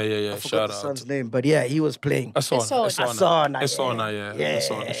 Yeah. I forgot the son's name, but yeah, he was playing. Esona. Yeah.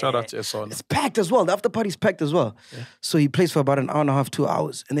 Shout out to Esona. It's packed as well. The after party's packed as well. Yeah. So he plays for about an hour and a half, 2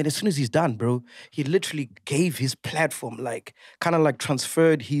 hours. And then as soon as he's done, bro, he literally gave his platform, kind of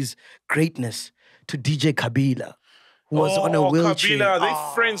transferred his greatness to DJ Kabila. Was on a wheelchair. Kabila, they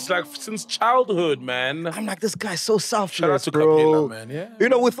friends since childhood, man. I'm like, this guy's so selfless, Shout out to bro. Kabila, man. Yeah. You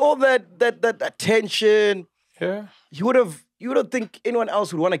know, with all that attention, yeah, you would think anyone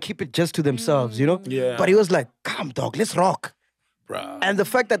else would want to keep it just to themselves, you know? Yeah. But he was like, come, dog, let's rock. Bruh. And the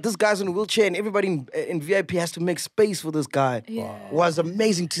fact that this guy's in a wheelchair and everybody in VIP has to make space for this guy was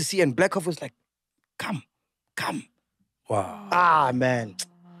amazing to see. And Black Coffee was like, come. Wow. Ah, man.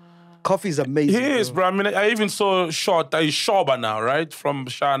 Coffee's amazing. He is, bro. I mean, I even saw a shot that he's Shoba now, right? From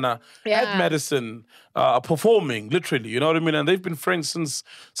Shana at Madison. performing, literally, you know what I mean? And they've been friends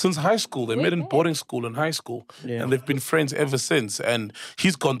since high school. They met in boarding school in high school. Yeah. And they've been friends ever since. And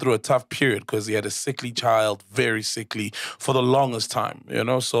he's gone through a tough period because he had a sickly child, very sickly, for the longest time, you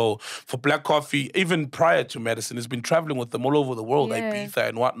know? So for Black Coffee, even prior to Medicine, he's been traveling with them all over the world, Ibiza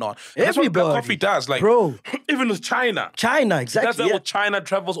and whatnot. And that's what Black Coffee does. Like, bro, even with China. China, exactly. That's that with China,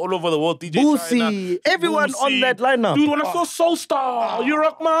 travels all over the world. DJ Boosie, China, everyone on that lineup. Dude, when I saw Soul Star, you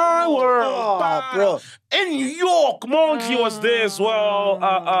rock my world. Bro. In New York, Monkey was there as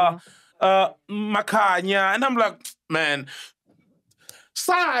well. Macanya, and I'm like, man,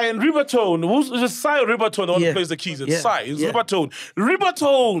 Psy and Rivertone. Who's is it Psy or Rivertone? The one who plays the keys. It's Psy. It's Rivertone.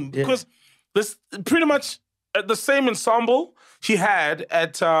 Rivertone, because this pretty much the same ensemble he had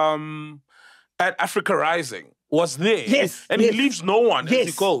at Africa Rising was there. Yes. And he leaves no one as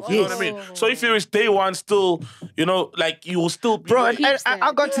he goes. You know what I mean? So if he was day one still, you know, like you will still be... Bro, and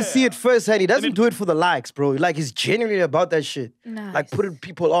I got to see it firsthand. He doesn't do it for the likes, bro. Like, he's genuinely about that shit. Nice. Like, putting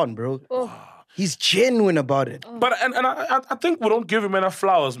people on, bro. He's genuine about it. But, and I think we don't give him enough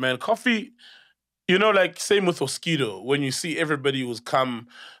flowers, man. Coffee... You know, like, same with Mosquito, when you see everybody who's come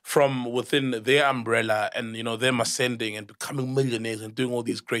from within their umbrella and, you know, them ascending and becoming millionaires and doing all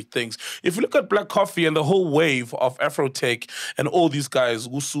these great things. If you look at Black Coffee and the whole wave of Afrotech and all these guys,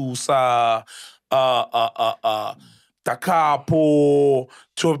 Ususa, Takapo,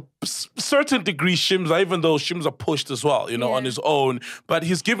 to a certain degree, Shimza, even though Shimza pushed as well, you know, on his own. But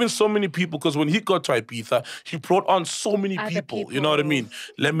he's given so many people, because when he got to Ibiza, he brought on so many people, you know what I mean?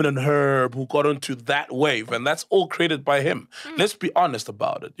 Lemon and Herb, who got onto that wave, and that's all created by him. Let's be honest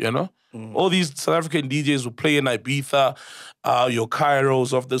about it, you know? All these South African DJs who play in Ibiza, your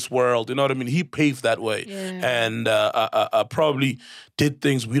Kairos of this world, you know what I mean? He paved that way. And probably did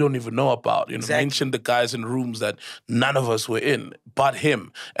things we don't even know about. You know, mentioned the guys in rooms that none of us were in, but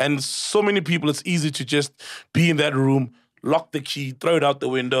him. And so many people, it's easy to just be in that room, lock the key, throw it out the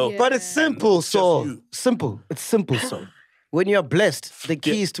window. But it's simple, so simple. It's simple, so. When you're blessed, the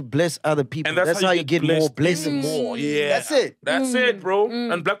key is to bless other people. And that's how you get more blessings. More. Yeah. That's it. That's it, bro.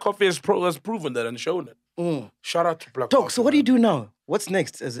 And Black Coffee has proven that and shown it. Shout out to Black Coffee. So what do you do now? What's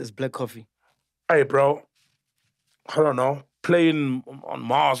next as Black Coffee? Hey, bro. I don't know. Playing on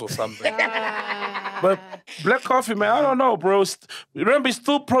Mars or something. But Black Coffee, man, I don't know, bro. Remember, he's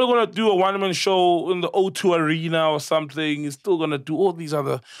still probably going to do a one-man show in the O2 Arena or something. He's still going to do all these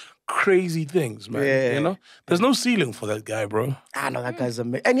other crazy things, man. You know? There's no ceiling for that guy, bro. I know that guy's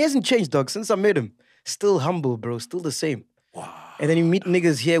amazing. And he hasn't changed, dog, since I met him. Still humble, bro. Still the same. Wow. And then you meet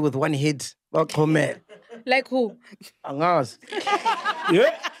niggas here with one head. Like who? Angas.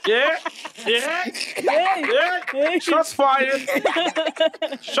 Yeah. Shots fired.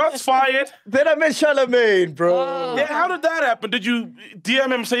 Shots fired. Then I met Charlamagne, bro. Yeah, how did that happen? Did you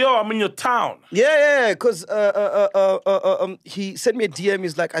DM him, say, yo, I'm in your town? Yeah, because he sent me a DM.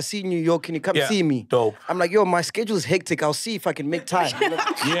 He's like, I see you in New York. Can you come see me? Dope. I'm like, yo, my schedule's hectic. I'll see if I can make time.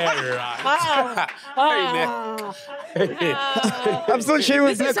 Yeah, right. I'm so ashamed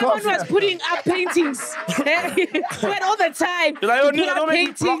with Black Coffee. Someone was putting up paintings. Went all the time. Like, oh, nigga, don't make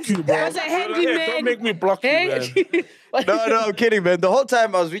me block you, bro. Was a handyman. Don't make me block you, man. No, I'm kidding, man. The whole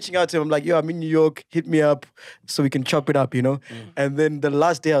time I was reaching out to him, I'm like, yo, I'm in New York, hit me up so we can chop it up, you know? And then the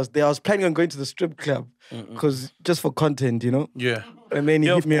last day I was there, I was planning on going to the strip club because just for content, you know? Yeah. And then he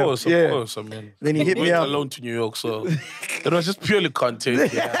hit me up. Of course. I mean, then he hit me up. Alone to New York, so it was just purely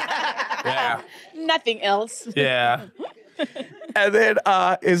content. Yeah. Nothing else. Yeah. And then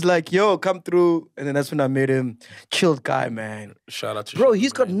it's like, yo, come through. And then that's when I met him. Chilled guy, man. Shout out to bro,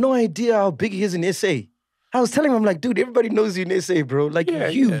 he's got no idea how big he is in SA. I was telling him, I'm like, dude, everybody knows you in SA, bro. Like, you're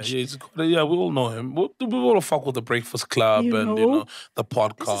huge. Yeah, we all know him. We all fuck with the Breakfast Club and, you know, the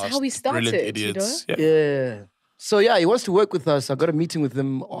podcast. This is how we started, Brilliant Idiots. You know? Yeah. So, yeah, he wants to work with us. I got a meeting with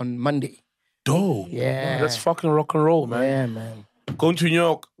him on Monday. Dope. Yeah. That's fucking rock and roll, man. Yeah, man. Going to New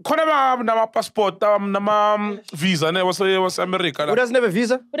York. My passport, visa. Ne was America. Who doesn't have a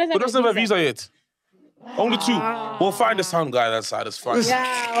visa? Who doesn't have a visa yet? Only two. We'll find the sound guy that side. It's fine.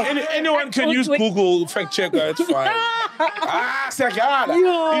 Yeah. Anyone can use Google fact checker. It's fine.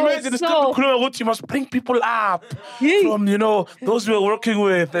 Imagine the you must bring people up from, you know, those we were working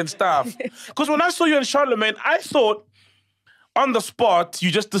with and stuff. Because when I saw you in Charlemagne, I thought on the spot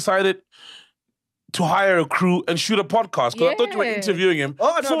you just decided to hire a crew and shoot a podcast. Because I thought you were interviewing him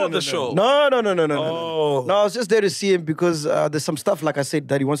for the show. No. No, I was just there to see him because there's some stuff, like I said,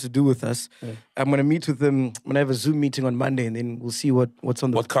 that he wants to do with us. I'm going to meet with him. I'm going to have a Zoom meeting on Monday, and then we'll see what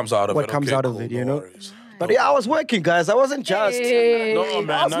comes out of it, you know? Worries. But yeah, I was working, guys. I wasn't just. No,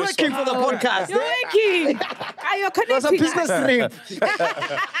 man. I was working for the podcast. You're working. You're connecting. It was a business trip.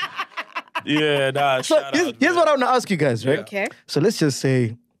 So here's what I want to ask you guys, right? Okay. So let's just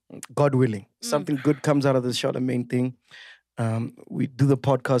say, God willing, something good comes out of this Charlamagne thing. We do the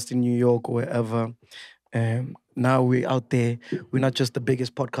podcast in New York or wherever. Now we're out there. We're not just the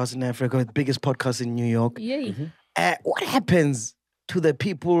biggest podcast in Africa, we're the biggest podcast in New York. Yeah. What happens to the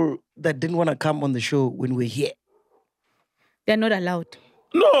people that didn't want to come on the show when we're here? They're not allowed.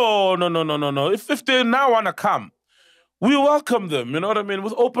 No. If they now want to come, we welcome them, you know what I mean?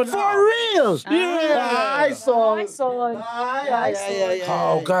 With open arms. For real? Yeah. I saw. Oh,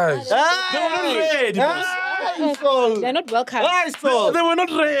 guys. They were not ready. They're not welcome. They were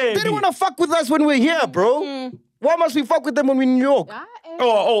not ready. They didn't want to fuck with us when we're here, bro. Why must we fuck with them when we're in New York?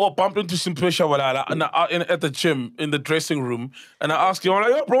 Bumped into some pressure at the gym, in the dressing room. And I asked him, I'm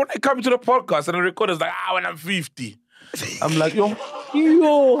like, yo, bro, when they come to the podcast? And the recorder's like, when I'm 50. I'm like, yo.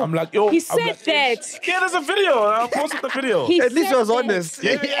 I'm like, yo. He said that. Yeah, there's a video. I posted the video. At least he was honest.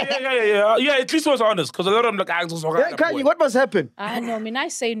 Yeah, at least he was honest. Because a lot of them like, Kanye, what must happen? No, I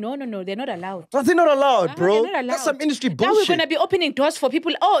say no, they're not allowed. But they're not allowed, bro. They're not allowed. That's some industry bullshit. Now we're going to be opening doors for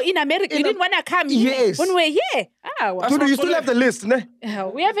people. In America, you didn't want to come yes. when we're here. Dude, you still have the list, ne?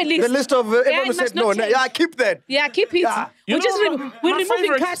 We have a list. The list of everyone who said no. Yeah, keep that. Yeah, keep it. Yeah. We're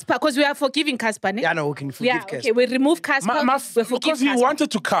removing Casper because we are forgiving Casper, ne? Yeah, no, we can forgive Casper. Okay, we remove Casper. Because he wanted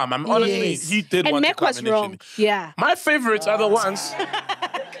to come. I'm honestly, he did want to come. And MacG was wrong. Yeah. My favorites are the ones.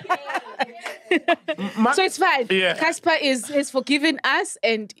 So it's fine. Yeah. Casper is forgiven us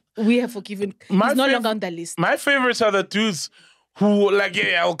and we have forgiven. He's no longer on the list. My favorites are the dudes who like,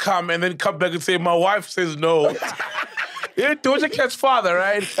 I'll come and then come back and say, my wife says no. Doja Cat's father,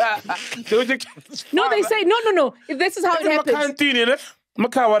 right? Doja Cat's father. No, they say, no. This is how it happens.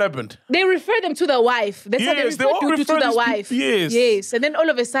 What happened? They refer them to the wife. That's how they refer to the wife. Yes. And then all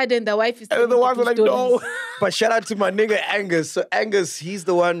of a sudden, the wife is... And the wife was like, no. But shout out to my nigga Angus. So Angus, he's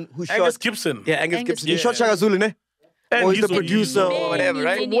the one who shot... Angus Gibson. Yeah, Angus Gibson. Yeah. He shot Shaka Zulu, ne? Or he's the producer or whatever,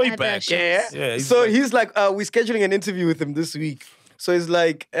 right? Way back. Yeah. So he's like, we're scheduling an interview with him this week. So he's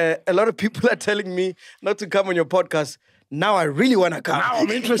like, a lot of people are telling me not to come on your podcast. Now I really want to come. Now I'm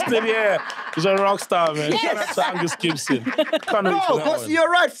interested, He's a rock star, man. Shout out to Angus Gibson. No, because you're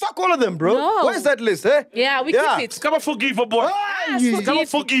right. Fuck all of them, bro. No. Where's that list, eh? Yeah, we keep it. Come and forgive us, boy. Come and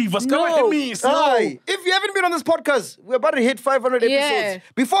forgive us. Come and No. me. If you haven't been on this podcast, we're about to hit 500 episodes.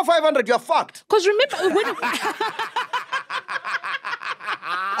 Before 500, you're fucked. Because remember, when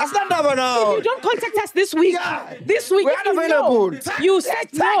That's not number now. you don't contact us this week. This week, We're unavailable. You said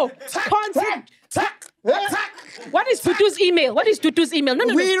no. Contact. What is Tutu's email? No.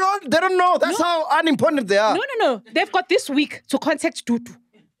 They don't know. That's how unimportant they are. No. They've got this week to contact Tutu.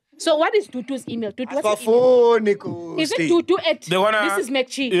 So what is Tutu's email? Tutu, what's your email? Is it Tutu at this is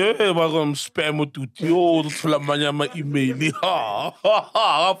MacG? Yeah, we're going to spam Tutu. Yo, Charlamagne my email.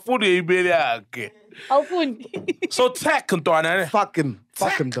 Ha. Full email. So tech, Antoine. Fuck him,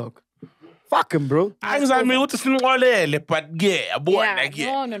 dog. Fuck him, bro. I mean, what is it? But yeah, boy,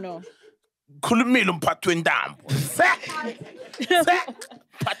 No. Kulumilum patwindam.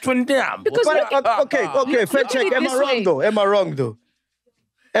 Patwindam. Okay, fact check.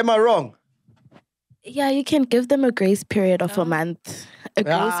 Am I wrong? Yeah, you can give them a grace period of a month. A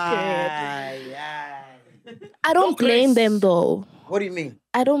grace period. I don't blame them though. What do you mean?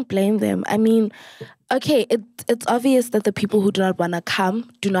 I don't blame them. I mean, okay, it's obvious that the people who do not want to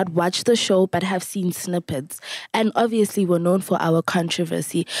come do not watch the show but have seen snippets. And obviously we're known for our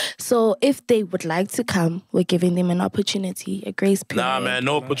controversy. So if they would like to come, we're giving them an opportunity, a grace period. Nah, man,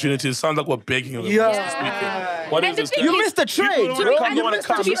 no opportunity. It sounds like we're begging them. Yeah. What is this? You missed the train, bro.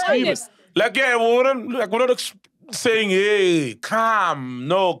 Like, we're not saying, hey, calm,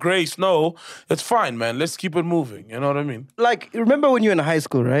 no, grace, no. It's fine, man. Let's keep it moving. You know what I mean? Like, remember when you were in high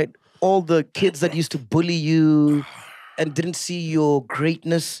school, right? All the kids that used to bully you and didn't see your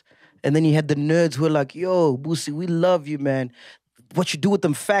greatness. And then you had the nerds who were like, yo, Boosie, we love you, man. What you do with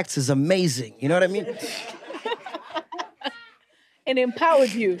them facts is amazing. You know what I mean? And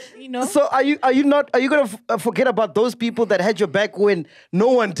empowered you, you know? So are you going to forget about those people that had your back when no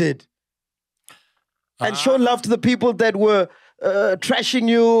one did? And show love to the people that were trashing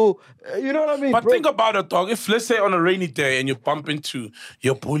you. You know what I mean? But think about it, dog. If, let's say, on a rainy day and you bump into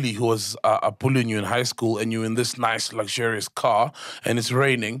your bully who was bullying you in high school and you're in this nice, luxurious car and it's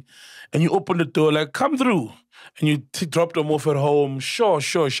raining and you open the door, like, come through. And you drop them off at home. Sure,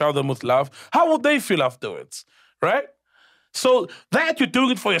 shower them with love. How would they feel afterwards? Right? So that you're doing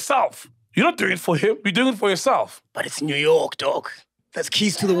it for yourself. You're not doing it for him. You're doing it for yourself. But it's New York, dog. That's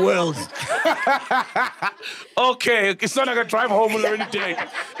keys to the world. Okay, it's not like a drive home on a rainy day.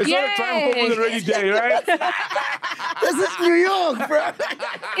 It's not a drive home on a rainy day, right? This is New York, bro.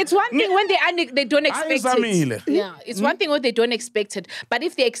 It's one thing when they don't expect it. Yeah, it's one thing when they don't expect it. But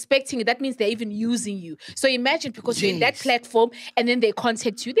if they're expecting it, that means they're even using you. So imagine, because you're in that platform and then they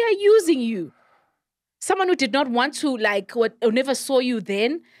contact you, they are using you. Someone who did not want to, like, or never saw you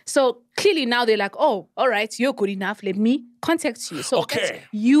then. So clearly now they're like, oh, all right, you're good enough. Let me contact you. So that's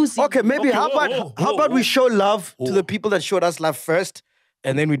using. Okay, maybe how about we show love to the people that showed us love first,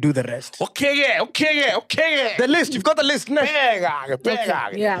 and then we do the rest. Okay. The list, you've got the list. Yeah,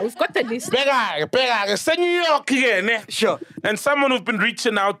 we've got the list. Say New York again. Sure. And someone we've been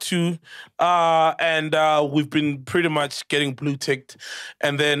reaching out to, and we've been pretty much getting blue ticked.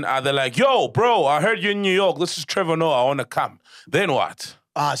 And then they're like, yo, bro, I heard you're in New York. This is Trevor Noah. I want to come. Then what?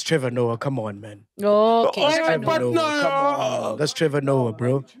 It's Trevor Noah. Come on, man. Okay. Come on. That's Trevor Noah,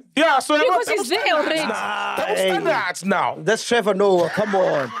 bro. Yeah, so because he's there already. That's now. That's Trevor Noah. Come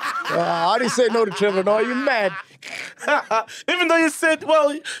on. How do you say no to Trevor Noah? Are you mad? Even though you said,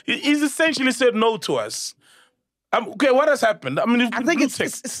 well, he's essentially said no to us. Okay, what has happened? I mean, I think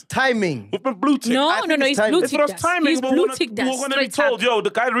it's timing. We've been blue ticked. No, he's blue ticked. If it was timing, he's blue ticked. We're going to be told, yo,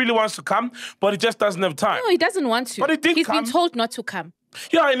 the guy really wants to come, but he just doesn't have time. No, he doesn't want to. But he did He's come. been told not to come.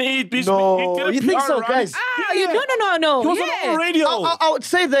 Yeah, and he did a you think PR so, run. guys? No. He was on radio. I would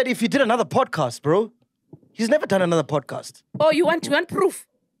say that if he did another podcast, bro, he's never done another podcast. Oh, you want proof?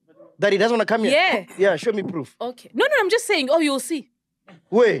 That he doesn't want to come here? Yeah. Yeah, show me proof. Okay. No, I'm just saying. Oh, you'll see.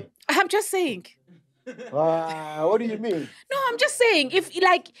 Wait. I'm just saying. What do you mean? No, I'm just saying. If,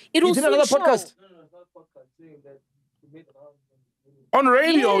 like, it will He did another podcast? On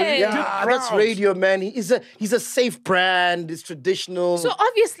radio. Yeah. That's radio, man. He's a safe brand. It's traditional. So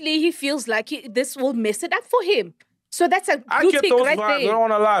obviously he feels like this will mess it up for him. So that's a I blue get tick those right vibes. there. I don't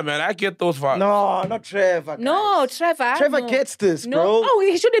want to lie, man. I get those vibes. No, not Trevor. Guys. No, Trevor. Trevor gets this, bro. Oh,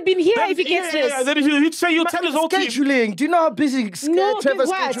 he should have been here if he gets this. Yeah, then he'd say you'll tell his whole team. Scheduling. Do you know how busy Trevor's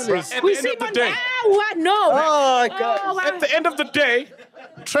schedule is? At We the end see of the him day. No. Oh, God. At the end of the day,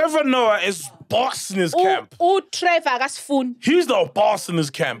 Trevor Noah is boss in his camp. Oh, Trevor, that's fun. He's the boss in his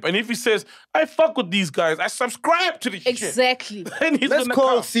camp. And if he says, I fuck with these guys, I subscribe to this Exactly. shit. Then Let's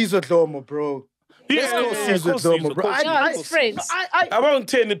call Caesar Dlomo, bro. Let's call Caesar Dlomo, bro. It's friends. I won't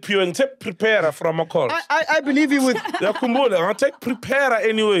tell it pure and take prepare from a call. I believe you with... I'll take prepare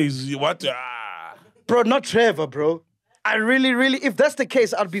anyways. What? Bro, not Trevor, bro. I really, if that's the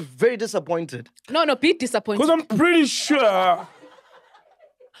case, I'll be very disappointed. No, be disappointed. Because I'm pretty sure...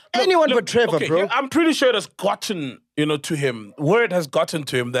 Anyone but Trevor, okay, bro. I'm pretty sure it has gotten, to him. Word has gotten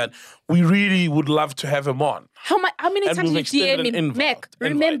to him that we really would love to have him on. How many And times we've you extended DM an him? Mac,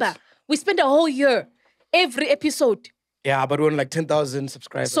 invite. remember, we spent a whole year, every episode. Yeah, but we're on like 10,000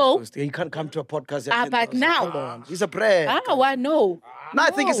 subscribers. So? He can't come to a podcast. But now. Come on. He's a brand. I know. No,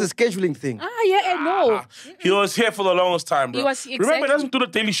 I think it's a scheduling thing. No. He was here for the longest time, bro. He was, Remember, exactly. he doesn't do the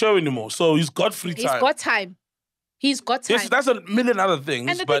daily show anymore, so he's got free time. He's got time. Yes, that's a million other things,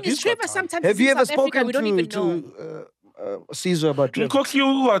 And the but thing is, he's got Trevor time. sometimes Have you in ever South Africa, spoken we don't even know. to Caesar about Trevor?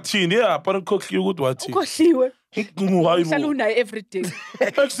 Saluna every day.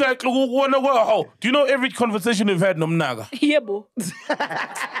 Exactly. Do you know every conversation we've had, Nomnaga? Yebo.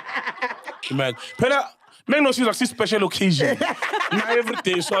 Man, make no sense like this special occasion. Not every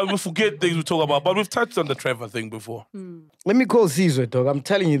day, so I will forget things we talk about. But we've touched on the Trevor thing before. Let me call Caesar, dog. I'm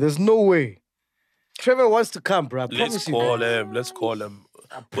telling you, there's no way. Trevor wants to come, bro. Let's call him.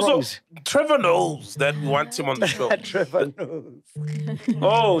 So, Trevor knows that we want him on the show. Trevor knows.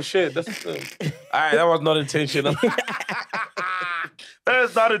 Oh, shit. All right, that was not intentional.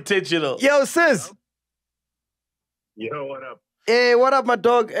 That's not intentional. Yo, sis. Yo, what up? Hey, what up, my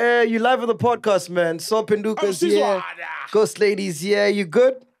dog? You live on the podcast, man. So Penduka's here. Ghost Ladies, yeah. You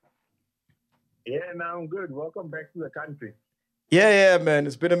good? Yeah, now I'm good. Welcome back to the country. Yeah, man.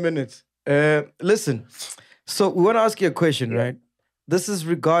 It's been a minute. Listen, so we want to ask you a question, right? This is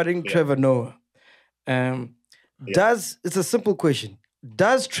regarding Trevor Noah. It's a simple question.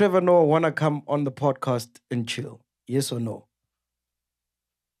 Does Trevor Noah want to come on the podcast and chill? Yes or no?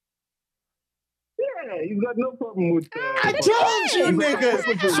 Yeah, he's got no problem with... I told you, niggas.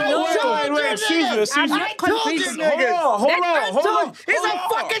 Wait, Caesar. I'm not convinced. Hold on. He's a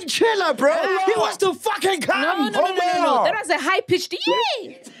fucking chiller, bro. He wants to fucking come. No. That was a high-pitched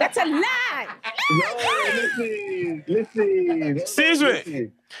yay. That's a lie. No, listen. Caesar,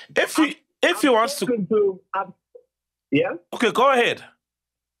 if he wants to... Yeah? Okay, go ahead.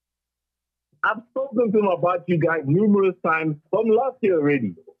 I've spoken to him about you guys numerous times from last year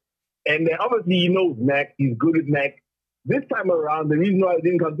already. And obviously he knows Mac. He's good at Mac. This time around, the reason why he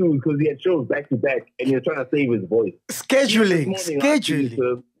didn't come through is because he had shows back to back and he was trying to save his voice. Scheduling.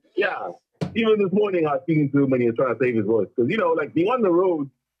 Yeah. even this morning I was speaking to him and he was trying to save his voice. Because, you know, like being on the road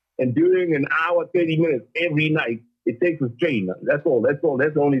and doing an hour, 30 minutes every night, it takes a strain. That's all. That's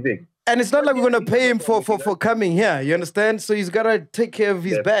the only thing. And it's not like we're going to pay him for coming here. You understand? So he's got to take care of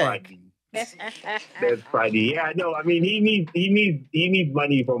his bag. That's Friday. Yeah, no, I mean, he needs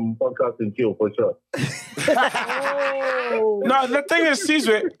money from Podcast and Chill for sure. No, the thing is,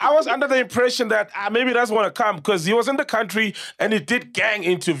 Caesar, I was under the impression that maybe he doesn't want to come because he was in the country and he did gang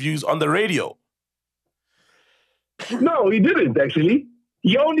interviews on the radio. No, he didn't, actually.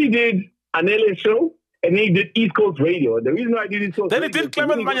 He only did Anele's show and he did East Coast Radio. The reason why I did East Coast Then Radio... he did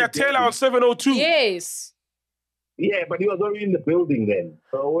Tyla on 702. Yes. Yeah, but he was already in the building then.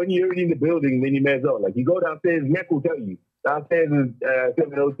 So when you're already in the building, then you may as well. Like, you go downstairs, Mac will tell you. Downstairs is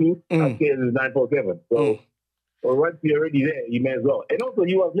 702, upstairs is 947. So once you're already there, you may as well. And also,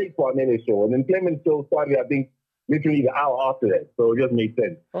 he was late for Anele's show. And then Clement's show started, I think, literally the hour after that. So it just made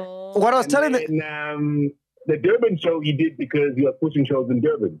sense. What I was telling the Durban show he did because he was pushing shows in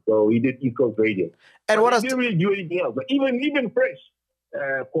Durban. So he did East Coast Radio. And but what he didn't really do anything else. But even Fresh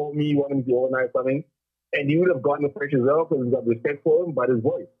called me, wanted me to organize something. And he would have gotten the Fresh as well because he's got respect for him. But the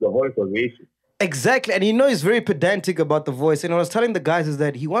voice was the issue. Exactly. And he's very pedantic about the voice. And what I was telling the guys is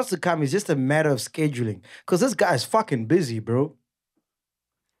that he wants to come. It's just a matter of scheduling. Because this guy is fucking busy, bro.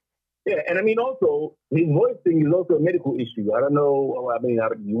 Yeah, and I mean also, his voice thing is also a medical issue. I don't know, I mean,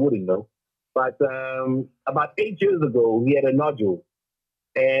 you wouldn't know. But about 8 years ago, he had a nodule.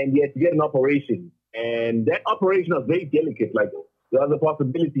 And he had to get an operation. And that operation was very delicate. Like, there was a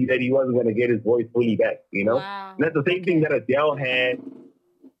possibility that he wasn't going to get his voice fully back, you know? Wow. And that's the same thing that Adele had.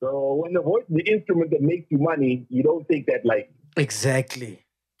 So when the voice is the instrument that makes you money, you don't take that lightly. Exactly.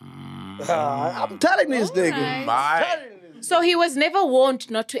 I'm telling this nigga. So he was never warned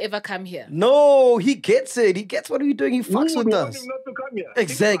not to ever come here? No, he gets it. He gets what we're doing. He fucks with us. Him not to come here.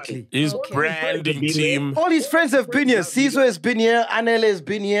 Exactly. His branding team. All his friends have been here. Caesar has been here. Anele has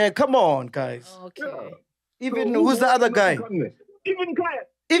been here. Come on, guys. Okay. Even, who's the other guy?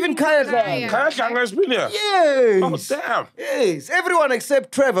 Even Kaya. Kaya has been here. Yes. Oh, damn. Yes. Everyone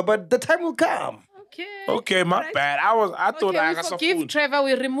except Trevor, but the time will come. Okay, my bad. I thought I got some food. Trevor.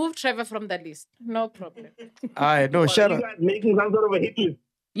 We remove Trevor from the list. No problem. All right, no, shut up. You guys making some sort of a hit list.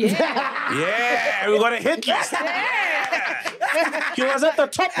 Yeah. Yeah, we got a hit list. Yeah. He was at the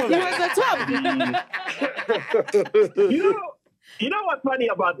top of it. He was at the top. You know what's funny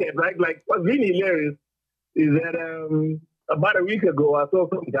about that, right? Like, what's really hilarious is that about a week ago, I saw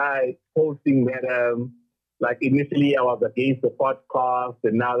some guy posting that like initially I was against the podcast,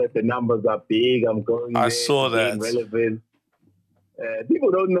 and now that the numbers are big, I'm going. I saw that. Relevant.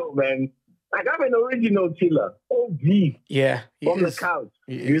 People don't know, man. Like, I'm an original chiller. OG. Yeah. From the couch.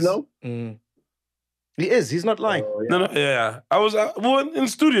 You know? Mm. He is. He's not lying. Yeah. No, yeah. I was in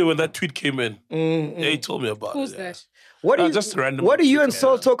studio when that tweet came in. Yeah, he told me about Who's it. that? What do you, just random. What do you and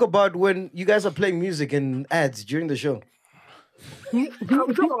Saul talk about when you guys are playing music and ads during the show? We talk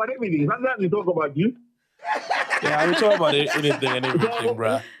about everything. Sometimes we talk about you. Yeah, we talk about anything and everything,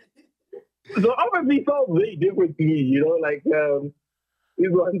 bruh. So obviously, Saul's very different to me, you know? Like, this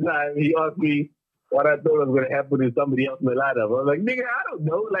one time he asked me what I thought was going to happen to somebody else in the lineup. I was like, nigga, I don't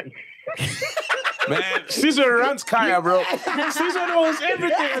know. Like, man, Caesar runs Kaya, bro. Caesar knows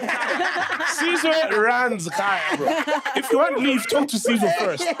everything. Caesar runs Kaya, bro. If you want to leave, talk to Caesar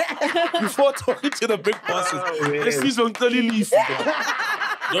first before talking to the big bosses. Caesar will tell you leave.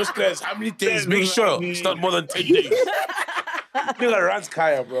 No stress. How many days? Make sure it's not more than 10 days. Nigga runs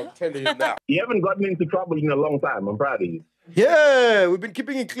Kaya, bro. I'm telling you now. You haven't gotten into trouble in a long time. I'm proud of you. Yeah, we've been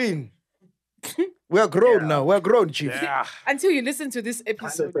keeping it clean. We are grown now. We're grown, Chief. Yeah. Until you listen to this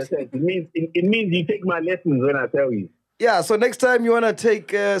episode. 100%. It means you take my lessons when I tell you. Yeah, so next time you want to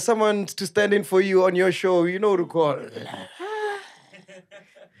take someone to stand in for you on your show, you know who to call.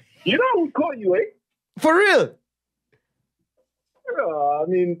 You know who call you, eh? For real? I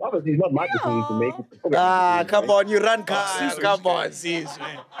mean, obviously, it's not my decision to make it. Come on, you run Kaya. Come on, Caesar.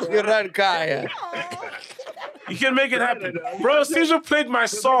 You run Kaya. You can make it happen. Bro, Caesar played my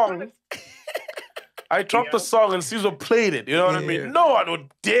song. I dropped the song and Caesar played it. You know what I mean? No one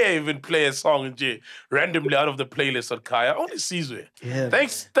would dare even play a song in J randomly out of the playlist on Kaya. Only Caesar. Yeah.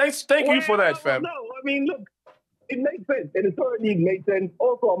 Thank you for that, fam. No, I mean, look, it makes sense. And it certainly makes sense.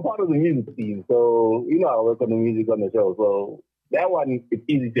 Also, I'm part of the music team. So, you know, I work on the music on the show. So that one, it's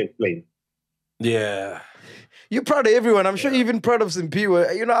easy to explain. Yeah. You're proud of everyone. I'm sure you're even proud of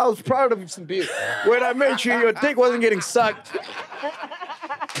Simpiwe. You know, I was proud of Simpiwe when I made sure your dick wasn't getting sucked.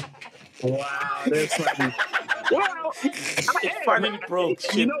 Wow, that's funny. Well, funny, bro.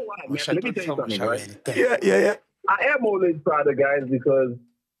 You know what? Let me tell you something, right? Yeah. I am always proud of guys because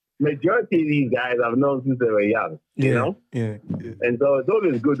majority of these guys I've known since they were young, you know? Yeah. And so it's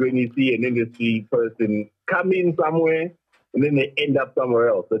always good when you see an industry person come in somewhere and then they end up somewhere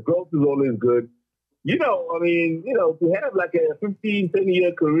else. The growth is always good. You know, I mean, you know, to have like a 15,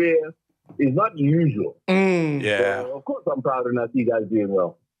 20-year career is not usual. Yeah. So, of course, I'm proud and I see you guys doing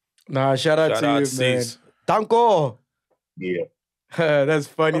well. Nah, shout out to you, man. Danko. Yeah. That's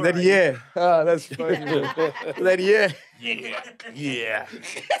funny. That that's funny. That Yeah.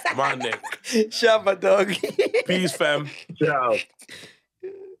 My nigga. Shabba dog. Peace, fam. Ciao.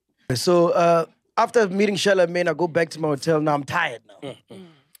 So after meeting Charlamagne, I go back to my hotel. Now I'm tired now.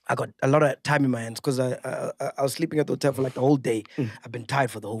 I got a lot of time in my hands because I was sleeping at the hotel for like the whole day. I've been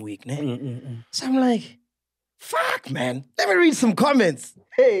tired for the whole week. So I'm like, fuck, man. Let me read some comments.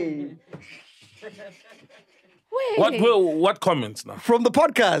 Hey. What comments now? From the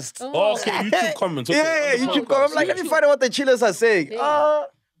podcast. Oh, okay, YouTube comments. Okay. Yeah, YouTube comments. I'm like, let me find out what the chillers are saying.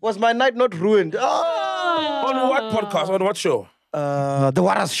 Was my night not ruined? On what podcast? On what show? The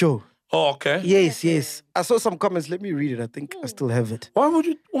Wara's show. Oh, okay. Yes. I saw some comments. Let me read it. I think I still have it. Why would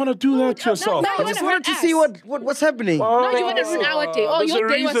you want to do that to yourself? I just wanted to see what's happening. No, you want to ruin our day. Oh, your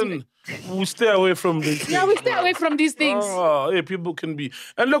day was... We stay away from these things. Yeah, we stay away from these things. Oh, yeah, people can be...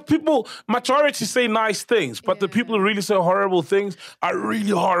 And look, majority say nice things, but the people who really say horrible things are really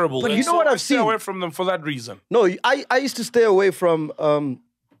horrible. But you know what I've seen? Stay away from them for that reason. No, I used to stay away from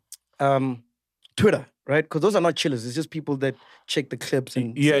Twitter, right? Because those are not chillers. It's just people that check the clips.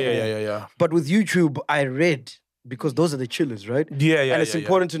 And Yeah. But with YouTube, I read... Because those are the chillers, right? Yeah. And it's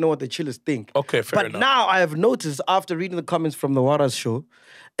important to know what the chillers think. Okay, fair enough. But now I have noticed, after reading the comments from the Wara's show,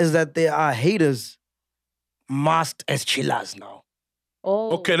 is that there are haters masked as chillers now.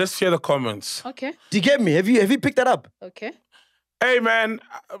 Oh. Okay, let's hear the comments. Okay. Do you get me? Have you picked that up? Okay. Hey, man.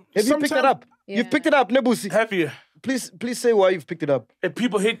 Have you picked that up? Yeah. You've picked it up, Nebusi. Have you? Please say why you've picked it up. Hey,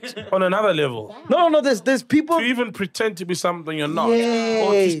 people hit on another level. No, there's people... To even pretend to be something you're not. Yes.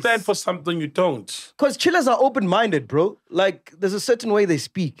 Or to stand for something you don't. Because chillers are open-minded, bro. Like, there's a certain way they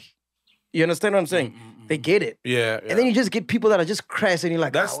speak. You understand what I'm saying? They get it. Yeah. And then you just get people that are just crass and you're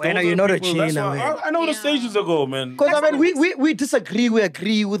like, you're not a chiller. I know the stages ago, man. Because, I mean, we disagree, we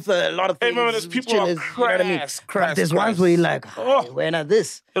agree with a lot of things. Hey, man, there's people chillers, who are you know what I mean? But there's ones where you're like, when are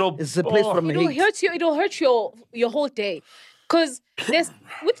this? It's a place from It'll hate. hurt you. It'll hurt your whole day. Because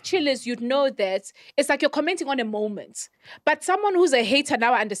with chillers, you'd know that it's like you're commenting on a moment. But someone who's a hater,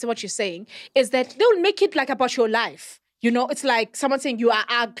 now I understand what you're saying, is that they'll make it like about your life. You know, it's like someone saying you are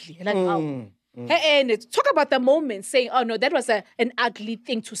ugly. Like, and talk about the moment, saying, oh no, that was an ugly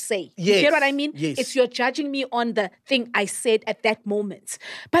thing to say. Yes. You get what I mean? Yes. It's you're judging me on the thing I said at that moment.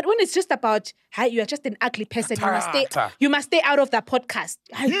 But when it's just about, hey, you're just an ugly person, you must stay out of that podcast.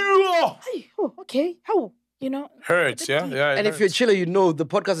 Okay. How? You know? Hurts, yeah? And if you're a chiller, you know the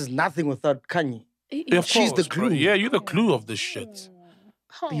podcast is nothing without Kanye. Yeah, She's the glue. Bro. Yeah, you're the glue of this shit.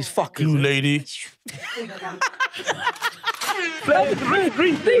 He's fucking glue lady. Read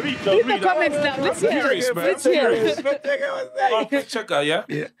the comments now. Let's hear. Check out,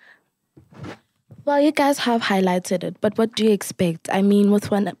 yeah? Well, you guys have highlighted it, but what do you expect? I mean, with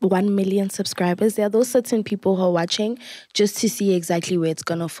 1 million subscribers, there are those certain people who are watching just to see exactly where it's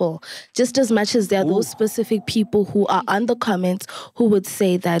going to fall. Just as much as there are those specific people who are on the comments who would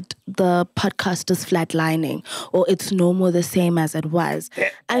say that the podcast is flatlining or it's no more the same as it was.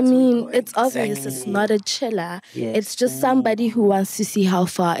 I mean, it's obvious it's not a chiller. Yes. It's just somebody who wants to see how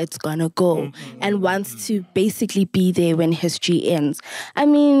far it's going to go and wants to basically be there when history ends. I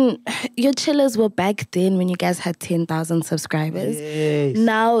mean, your chillers were back then when you guys had 10,000 subscribers. Yes.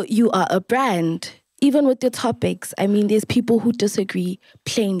 Now you are a brand. Even with your topics, I mean, there's people who disagree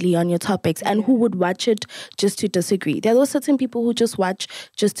plainly on your topics and who would watch it just to disagree. There are those certain people who just watch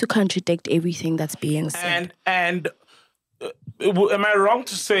just to contradict everything that's being said. And am I wrong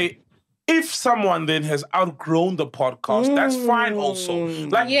to say, if someone then has outgrown the podcast, that's fine also.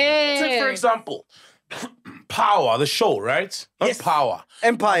 Like, take for example, Power, the show, right? Not Power.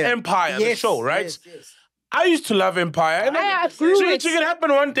 Empire, the show, right? Yes. I used to love Empire. And I agree with it can happen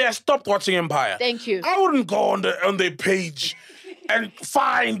one day I stopped watching Empire. Thank you. I wouldn't go on their page and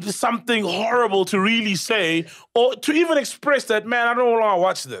find something horrible to really say or to even express that, man, I don't want to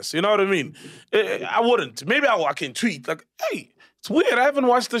watch this. You know what I mean? I wouldn't. Maybe I can tweet like, hey, it's weird. I haven't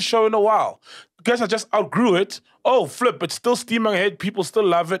watched this show in a while. Guess I just outgrew it. Oh, flip, it's still steaming ahead. People still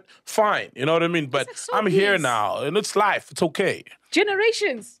love it. Fine. You know what I mean? But I'm here now, and it's life. It's okay.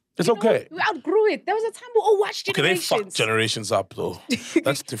 Generations. It's okay. We outgrew it. There was a time we all watched Generations. Okay, they fucked Generations up though.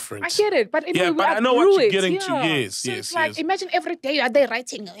 That's different. I get it, but yeah, but I know what you're getting to. Yes, so yes, it's like, yes. imagine every day are they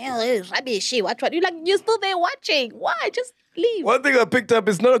writing rubbish, what? You're like, you're still there watching. Why? Just leave. One thing I picked up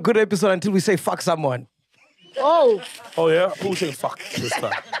is not a good episode until we say fuck someone. Oh. Oh yeah? Who say fuck this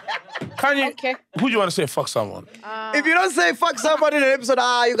time? Kanye, Okay. who do you want to say fuck someone? If you don't say fuck someone in an episode,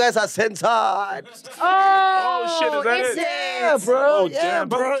 you guys are censored. Oh shit, is that it? Yeah, bro. Oh yeah, damn.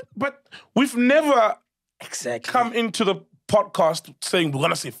 bro. But we've never Exactly. come into the podcast saying we're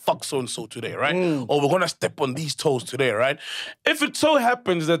gonna say fuck so and so today, right? Or we're gonna step on these toes today, right? If it so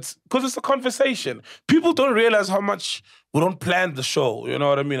happens that because it's a conversation, people don't realize how much we don't plan the show. You know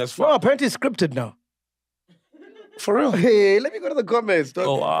what I mean? As far No, apparently it's scripted now. for real. Hey, let me go to the comments, dog.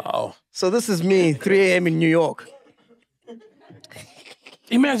 Oh wow! So this is me, 3 a.m. in New York.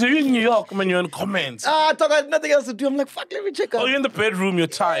 Imagine you're in New York when you're in comments. I had nothing else to do. I'm like, fuck, let me check out. Oh, you're in the bedroom, you're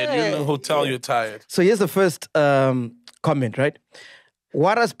tired. You're in the hotel, you're tired. So here's the first comment, right?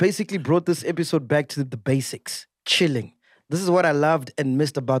 Wara's basically brought this episode back to the basics. Chilling. This is what I loved and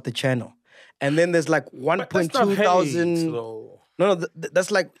missed about the channel. And then there's like 1.2 thousand. No,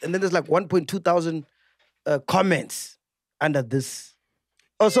 that's like, and then there's like 1.2 thousand comments under this.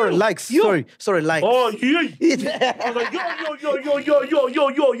 Oh, sorry, likes. Sorry, likes. Oh, yeah. I was like,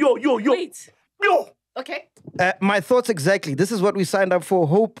 yo. Wait. Yo. Okay. My thoughts exactly. This is what we signed up for.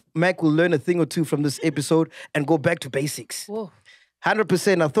 Hope Mac will learn a thing or two from this episode and go back to basics. Whoa.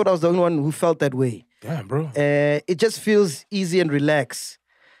 100%. I thought I was the only one who felt that way. Damn, bro. It just feels easy and relaxed.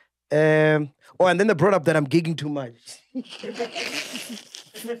 And then they brought up that I'm gigging too much.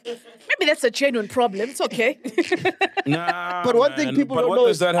 Maybe that's a genuine problem. It's okay. Nah, But one thing people don't know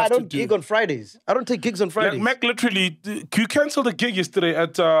is I don't do? gig on Fridays. I don't take gigs on Fridays. Like, Mac literally, you canceled the gig yesterday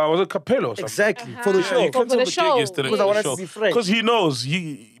at, was it Capello or something? Exactly, for the show. He canceled the the show. gig yesterday. Because I wanted to be fresh. Because he knows.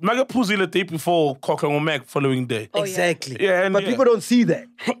 Maga Puzi the day before Kokang Mac following day. Oh, Exactly. Yeah, and but yeah. people don't see that.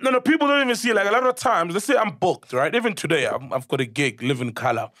 No, people don't even see. Like, a lot of times, let's say I'm booked, right? Even today, I've got a gig, live in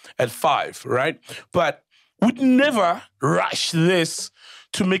Gala at 5, right? But we'd never rush this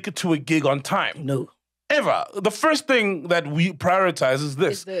to make it to a gig on time. No. Ever. The first thing that we prioritize is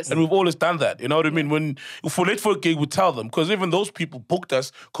this. And we've always done that. You know what I mean? If we're late for a gig, we tell them. Because even those people booked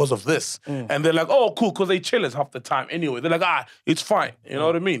us because of this. And they're like, oh, cool, because they chill us half the time anyway. They're like, it's fine. You know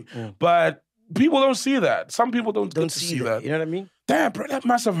what I mean? But people don't see that. Some people don't get to see that. You know what I mean? Damn, bro, that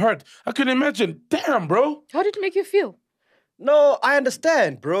must have hurt. I can imagine. Damn, bro. How did it make you feel? No, I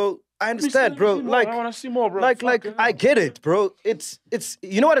understand, bro. I understand, bro. Like, I want to see more, bro. Like, I get it, bro. It's,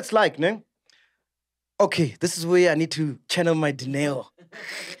 you know what it's like, ne? Okay, this is where I need to channel my denial.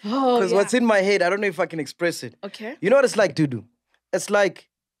 Oh, Because what's in my head, I don't know if I can express it. Okay. You know what it's like, Dudu? It's like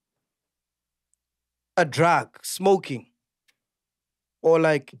a drug, smoking, or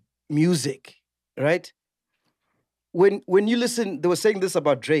like music, right? When you listen, they were saying this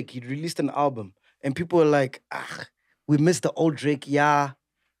about Drake. He released an album, and people were like, we missed the old Drake, yeah.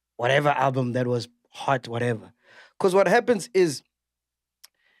 Whatever album that was hot, whatever. Because what happens is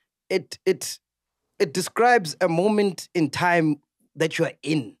it describes a moment in time that you are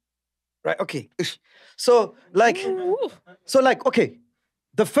in. Right? Okay. So okay,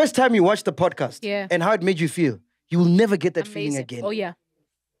 the first time you watched the podcast and how it made you feel, you will never get that feeling again. Oh, yeah.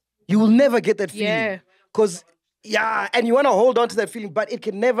 You will never get that feeling. Yeah. Because, and you want to hold on to that feeling, but it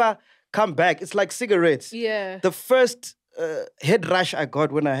can never come back. It's like cigarettes. Yeah. The first head rush I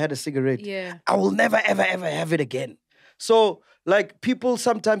got when I had a cigarette, I will never, ever, ever have it again. So, like, people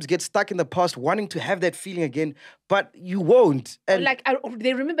sometimes get stuck in the past wanting to have that feeling again, but you won't. And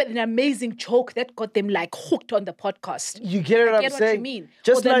they remember an amazing joke that got them, like, hooked on the podcast. You get what I'm saying? What you mean.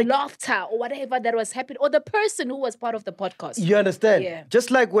 Just or the laughter or whatever that was happening, or the person who was part of the podcast. You understand? Yeah.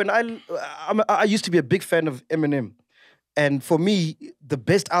 Just like when I used to be a big fan of Eminem. And for me, the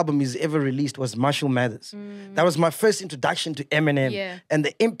best album he's ever released was Marshall Mathers. That was my first introduction to Eminem. Yeah. And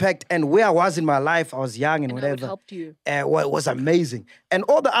the impact and where I was in my life, I was young and whatever. It helped you. It was amazing. And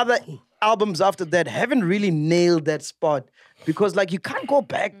all the other albums after that haven't really nailed that spot because, like, you can't go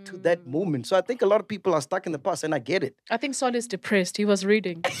back to that moment. So I think a lot of people are stuck in the past, and I get it. I think Sol is depressed. He was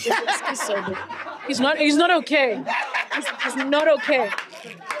reading. He's not okay. He's not okay.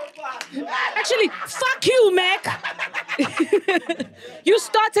 Actually, fuck you, Mac. You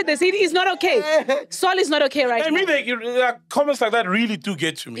started this. He's not okay. Sol is not okay right now. Comments like that really do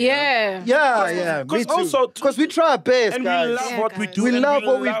get to me. Yeah. Yeah. Me too. Because we try our best, and guys. we love what we do. We love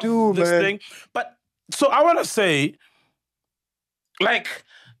what we do, this man. thing. But so I want to say, like,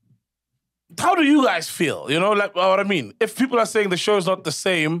 how do you guys feel? You know, like what I mean. If people are saying the show is not the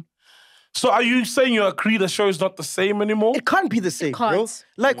same, So are you saying you agree the show is not the same anymore? It can't be the same, It can't. bro.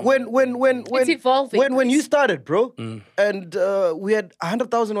 Like when It's evolving. when you started, bro, and we had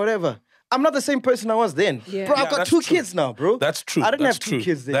 100,000 whatever. I'm not the same person I was then. Yeah. Bro, I've got that's 2 true. kids now, bro. That's true. I didn't That's have 2 true.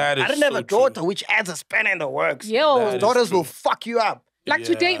 kids then. That is I didn't have so a daughter, true. which adds a spanner in the works. Yo. That is Daughters true. will fuck you up. Like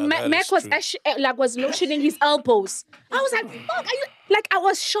today, that Mac is was true. actually, was lotioning his elbows. I was like, fuck, are you... Like, I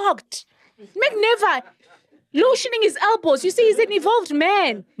was shocked. Mac never... Lotioning his elbows. You see, he's an evolved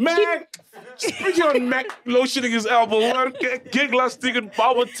man. Man, speaking on Mac lotioning his elbow, one gig last thing in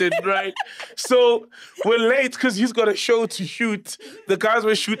Barberton, right? So we're late because he's got a show to shoot. The guys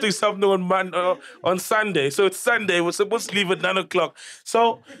were shooting something on Sunday. So it's Sunday. We're supposed to leave at 9 o'clock.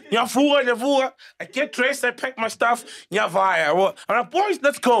 So, I get dressed, I pack my stuff. I'm like, boys,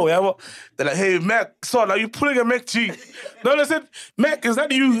 let's go. Yeah, they're like, hey, Mac, son, are you pulling a MacG? No, they said, Mac, is that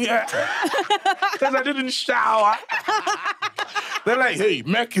you? Because I didn't shower. They're like, hey,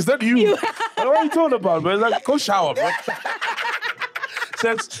 Mac, is that you? What are you talking about, man? Like, go shower, bro.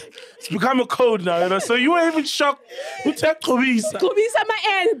 So it's become a code now, you know. So you were even shocked. You take Kabza. Kabza,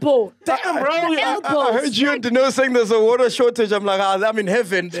 my elbow. Damn, bro. I heard you and Dino saying there's a water shortage. I'm like, I'm in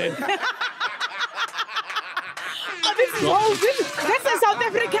heaven then. That's the South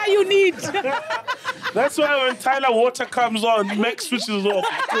Africa you need. That's why when Tyla water comes on, Mac switches off.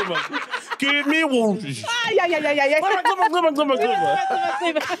 Come on. Give me water. Yeah. Come on.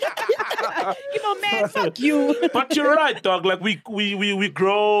 You know, man, fuck you. But you're right, dog. Like we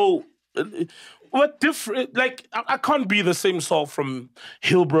grow. We're different. Like I can't be the same Saul from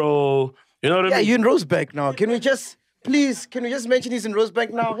Hillbro. You know what I mean? Yeah, you're in Rosebank now. Can we just mention he's in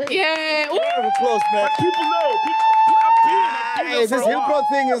Rosebank now? Hey, Yeah. we're close, man. People know. Hey, this Hillbro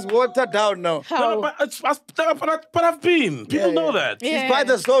thing is watered down now. No, but I've been. People know that. Yeah. He's by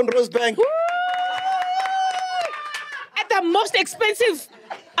the zone, Rosebank. At the most expensive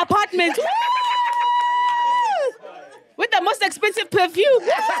apartment. With the most expensive perfume.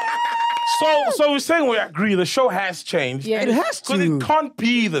 So we're saying we agree the show has changed. Yeah. It has to. Because it can't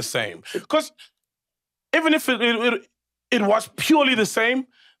be the same. Because even if it was purely the same,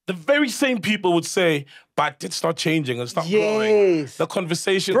 the very same people would say, but it's not changing, it's not growing. The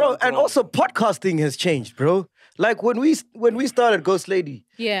conversation. Bro, and also podcasting has changed, bro. Like when we started Ghost Lady,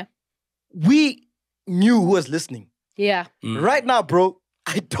 Yeah. we knew who was listening. Yeah. Right now, bro,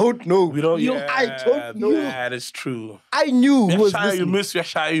 I don't know. We don't. I don't know. That is true. I knew who was You're shy,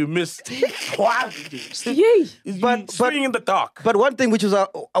 listening. you miss. Yay. But Swinging in the dark. But one thing which is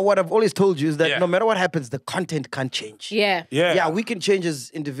what I've always told you is that Yeah. no matter what happens, the content can't change. Yeah. Yeah, we can change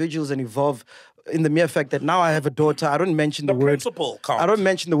as individuals and evolve in the mere fact that now I have a daughter. I don't mention the word. Principle counts. I don't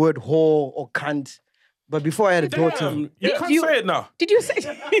mention the word whore or cunt. But before I had a daughter. Damn, you can't you- say it now. Did you say?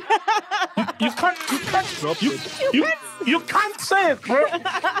 You can't say it, bro.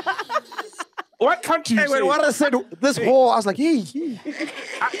 Why can't you Hey, say when it? Wara said this whore, I was like, hey,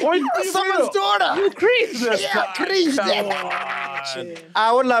 Why you say someone's it? daughter. You cringe. Yeah, cringe. Come on.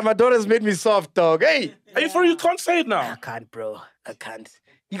 I won't lie, my daughter's made me soft, dog. Hey. Are you for you can't say it now. I can't, bro. I can't.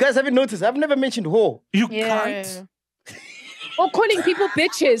 You guys haven't noticed, I've never mentioned whore. You Yeah. can't. Or calling people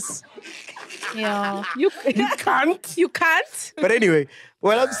bitches. Yeah. You Can't. You can't. But anyway,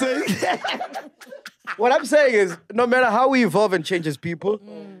 what I'm saying is, no matter how we evolve and change as people,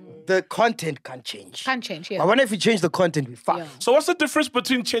 the content can't change. Can't change, yeah. I wonder if we change the content, we fuck. Yeah. So what's the difference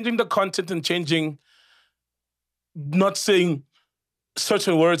between changing the content and changing, not saying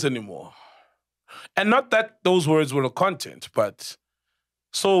certain words anymore? And not that those words were the content, but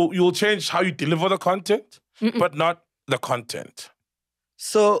so you'll change how you deliver the content, but not the content.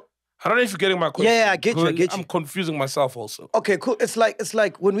 So, I don't know if you're getting my question. Yeah, I get you, I get you. I'm confusing myself also. okay, cool. It's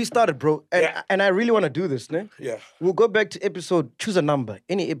like when we started, bro, and, Yeah. and I really want to do this, ne? Yeah. We'll go back to episode, choose a number,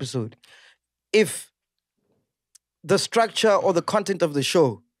 any episode. If the structure or the content of the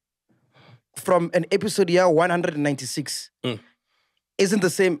show from an episode year 196 isn't the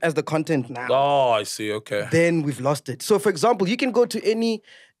same as the content now, Oh, I see. Okay. then we've lost it. So, for example, you can go to any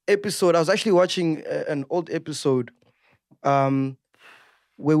episode. I was actually watching an old episode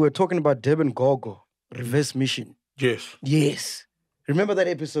where we're talking about Deb and Gogo, reverse mission. Yes. Yes. Remember that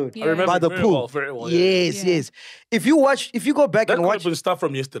episode? Yeah. I remember By the very pool. well, very well, yeah. Yes, Yeah. yes. If you go back That and could watch. have been stuff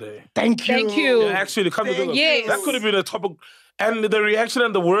from yesterday. Thank you. Thank you. Yeah, actually, come to think of it, Yes. that could have been a topic, and the reaction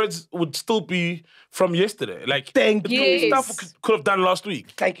and the words would still be from yesterday. Like Thank the you. stuff we could have done last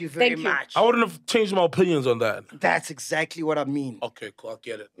week. Thank you very Thank you. much. I wouldn't have changed my opinions on that. That's exactly what I mean. Okay, cool. I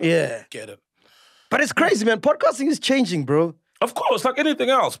get it. Yeah. Get it. But it's crazy, man. Podcasting is changing, bro. Of course, like anything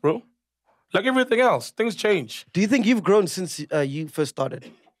else, bro. Like everything else, things change. Do you think you've grown since you first started?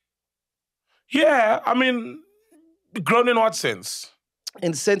 Yeah, I mean, grown in what sense?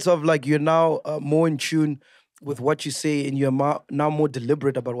 in the sense of like you're now more in tune with what you say, and you're now more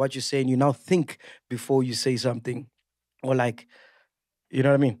deliberate about what you say, and you now think before you say something, or like, you know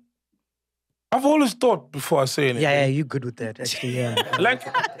what I mean? I've always thought before I say anything. Yeah, you're good with that, actually. Yeah. Like,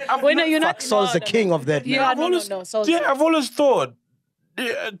 you're not. Saul's the king of that. Yeah, I've always thought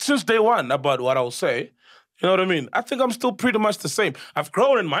since day one about what I'll say. You know what I mean? I think I'm still pretty much the same. I've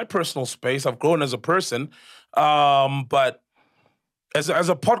grown in my personal space. I've grown as a person, but as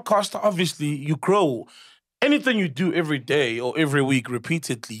a podcaster, obviously you grow. Anything you do every day or every week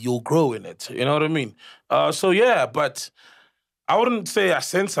repeatedly, you'll grow in it. You know what I mean? So yeah, but I wouldn't say I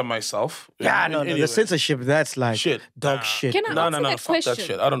censor myself. Yeah, no, the censorship, that's like shit. Dog shit. Can I answer that fuck question? that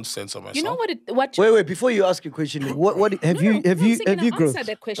shit. I don't censor myself. You know what? Wait, before you ask your question, what have you grown? Answer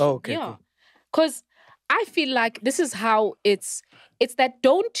that question. Oh, okay, yeah, because I feel like this is how it's that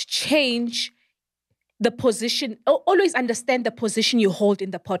don't change the position, always understand the position you hold in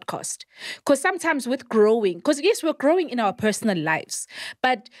the podcast. Because sometimes with growing, because yes, we're growing in our personal lives,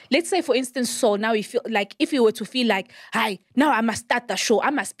 but let's say, for instance, so now we feel like, if you were to feel like, hi, now I must start the show, I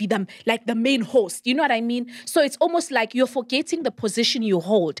must be the main host, you know what I mean? So it's almost like you're forgetting the position you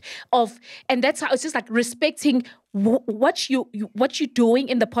hold and that's how it's just like respecting what you're doing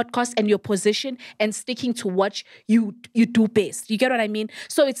in the podcast and your position, and sticking to what you do best. You get what I mean?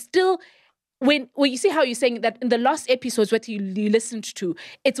 So it's still, when you see how you're saying that in the last episodes what you listened to,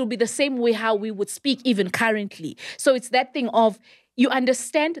 it will be the same way how we would speak even currently. So it's that thing of, you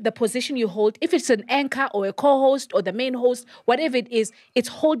understand the position you hold. If it's an anchor or a co-host or the main host, whatever it is, it's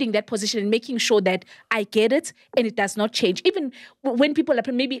holding that position and making sure that I get it and it does not change. Even when people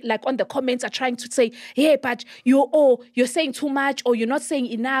are maybe like on the comments are trying to say, yeah, but you're saying too much, or you're not saying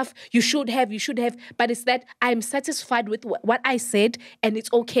enough, you should have. But it's that I'm satisfied with what I said, and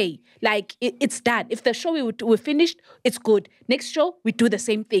it's okay. Like, it's done. If the show we're finished, it's good. Next show, we do the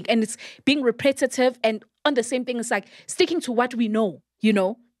same thing. And it's being repetitive and on the same thing. It's like sticking to what we know, you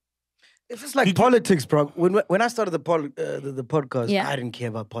know? It's just like politics, bro. When I started the podcast, I didn't care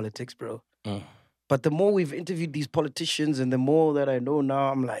about politics, bro. But the more we've interviewed these politicians and the more that I know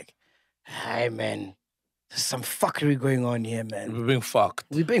now, I'm like, hey, man, there's some fuckery going on here, man. We're being fucked.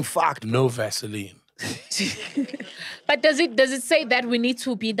 Bro. No Vaseline. But does it say that we need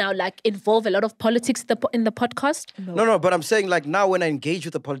to be now like involve a lot of politics in the podcast? No, but I'm saying like now when I engage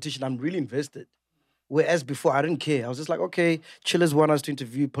with a politician, I'm really invested. Whereas before, I didn't care. I was just like, okay, chillers want us to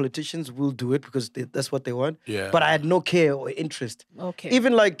interview politicians, we'll do it because that's what they want. Yeah. But I had no care or interest. Okay.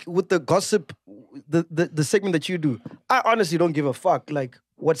 Even like with the gossip, the segment that you do, I honestly don't give a fuck like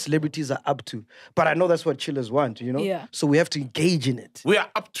what celebrities are up to. But I know that's what chillers want, you know? Yeah. So we have to engage in it. We are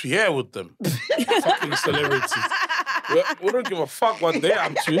up to here with them. Fucking celebrities. We don't give a fuck what they're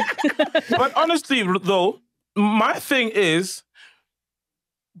up to. But honestly, though, my thing is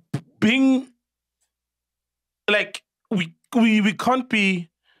being... Like, we can't be...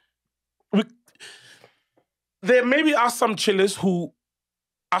 There maybe are some chillers who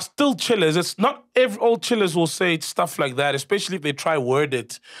are still chillers. It's not all chillers will say stuff like that, especially if they try word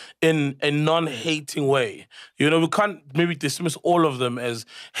it in a non-hating way. You know, we can't maybe dismiss all of them as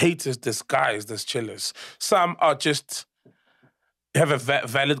haters disguised as chillers. Some are just... have a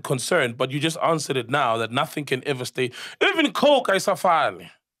valid concern, but you just answered it now, that nothing can ever stay... Even Coke, I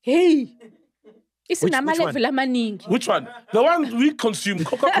safari. Hey! Which one? The one we consume,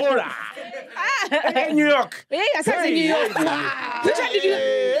 Coca-Cola. New York. Hey, I said New York.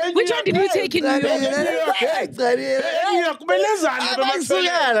 Which one did you take in New York? New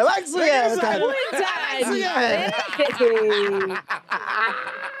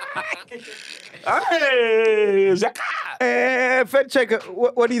York. Fact checker,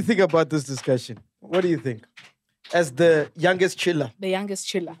 what do you think about this discussion? What do you think? As the youngest chiller. The youngest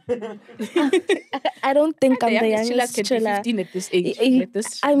chiller. I don't think I'm the youngest chiller. 15 at this age.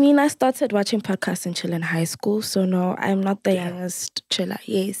 I mean, I started watching podcasts and chill in high school, so no, I'm not the youngest chiller.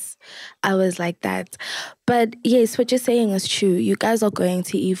 Yes, I was like that. But yes, what you're saying is true. You guys are going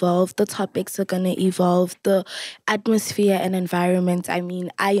to evolve. The topics are going to evolve. The atmosphere and environment. I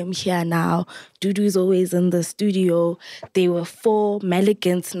mean, I am here now. Dudu's always in the studio. There were 4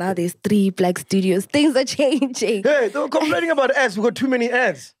 Malicans. Now there's 3 Black studios. Things are changing. Hey, they were complaining about ads. We got too many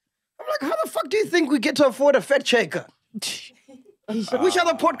ads. I'm like, how the fuck do you think we get to afford a fact checker? Which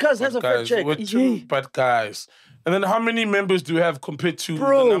other podcast has a fact checker? But guys. And then how many members do you have compared to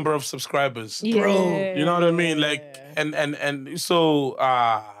the number of subscribers? Yeah. Bro. You know what I mean? Like, and so...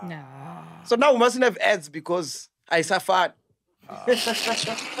 Nah. So now we mustn't have ads because I suffered.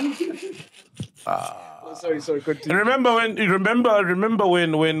 Sorry, continue. Remember when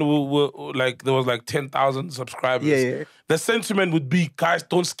we were, like there was like 10,000 subscribers? Yeah. The sentiment would be, guys,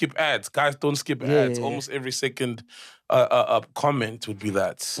 don't skip ads. Guys, don't skip ads. Yeah. Almost every second comment would be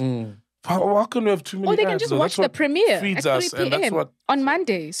that. Why can't we have too many ads? Or they can just watch the premiere feeds at us, 3 and that's p.m. what. on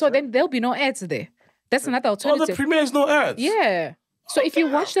Monday. So then there'll be no ads there. That's another alternative. Oh, the premiere is no ads. Yeah. So if you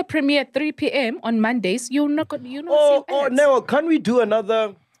watch the premiere at 3 p.m. on Mondays, you're not see ads. No, can we do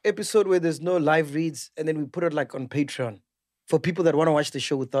another episode where there's no live reads and then we put it like on Patreon for people that want to watch the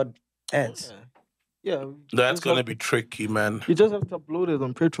show without ads? Yeah. That's going to be tricky, man. You just have to upload it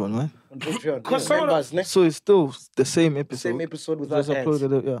on Patreon, right? On Patreon. So it's still the same episode. Same episode without just ads.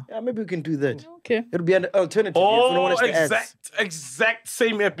 Uploaded it, yeah. Yeah, maybe we can do that. Okay. It'll be an alternative. If we don't want to watch the ads. Exact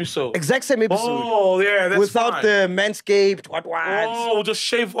same episode. Exact same episode. Oh, yeah, that's without fine. the manscaped, what? Oh, we'll just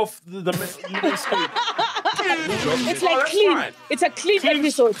shave off the manscaped. It's like clean. Fine. It's a clean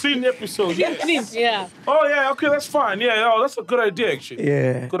episode. Clean episode, yeah. Clean, yeah. Oh, yeah, okay, that's fine. Yeah, that's a good idea, actually.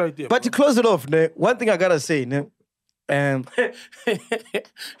 Yeah. Good idea. But to close it off, one thing I gotta say,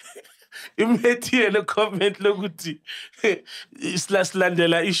 Imethi in the comment lokuthi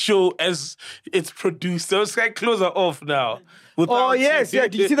Landela is show as it's produced. So it's like closer off now. Oh yes, yeah.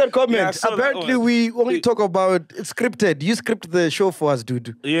 Did you see that comment? Yeah, I saw Apparently that one. we only talk about it's scripted. You script the show for us,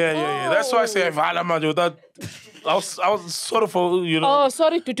 dude. Yeah. That's why I say Charlamagne without. I was sort of, Oh,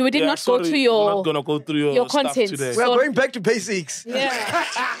 sorry, Tutu. We did not go through your. We're not gonna go through your stuff content. today. We are going back to basics. Yeah.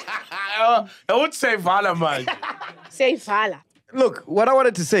 I would say Charlamagne. Say Vala. Look, what I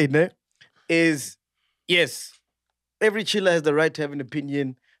wanted to say, is yes, every chiller has the right to have an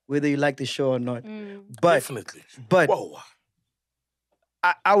opinion, whether you like the show or not. But Definitely. But whoa.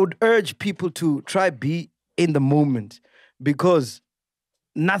 I would urge people to try be in the moment because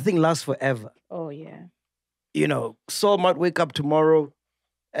nothing lasts forever. Oh, yeah. You know, Saul might wake up tomorrow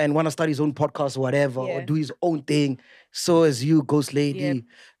and want to start his own podcast or whatever, or do his own thing. So as you, Ghost Lady. Yep.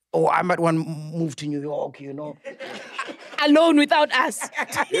 Or I might want to move to New York, Alone without us.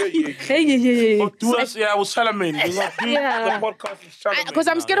 Yeah. Do us, I was Charlamagne. The podcast is Charlamagne. Because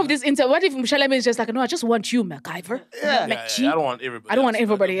I'm scared of this What if Charlamagne is just like, no, I just want you, MacGyver. MacG. I don't want everybody. I don't want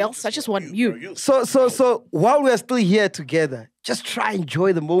everybody else. I just want you. So while we're still here together, just try and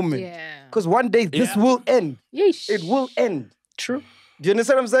enjoy the moment. Yeah. Because one day this will end. Yeesh. It will end. True. Do you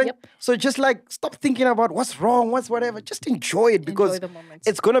understand what I'm saying? Yep. So just like stop thinking about what's wrong, what's whatever. Just enjoy it because the moment.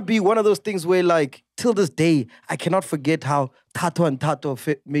 it's gonna be one of those things where like till this day I cannot forget how Tato and Tato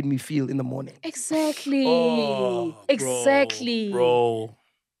made me feel in the morning. Exactly. Bro.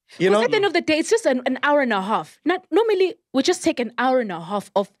 You know, at the end of the day, it's just an hour and a half. Normally, we just take an hour and a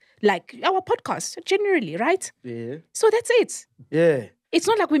half of like our podcast, generally, right? Yeah. So that's it. Yeah. It's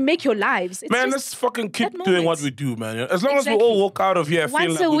not like we make your lives. It's Man, just let's fucking keep that doing moment. what we do, man. As long as we Exactly. all walk out of here feeling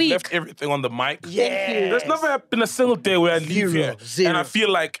Once like a we've week. left everything on the mic. Yeah. There's never been a single day where I leave here and I feel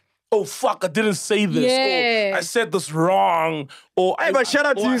like, oh, fuck, I didn't say this. Yeah. Or I said this wrong. Or Hey, but shout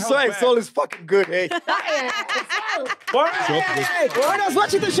out to you, Soul is fucking good, hey. What? When I was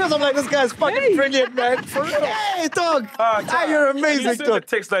watching the shows, I'm like, this guy's fucking brilliant, man. For real. Hey, dog. You're amazing, You send a dog.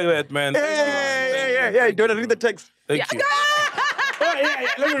 text like that, man. Yeah. Do you want to read the text? Thank you. Yeah.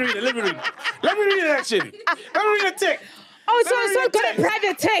 Let me read it. Actually. Let me read the text. Oh, so got a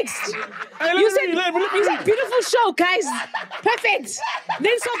private text. Hey, You said beautiful show, guys. Perfect.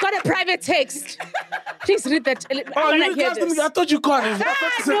 Then so got a private text. Please read that. Oh, I hear this. I thought you got it.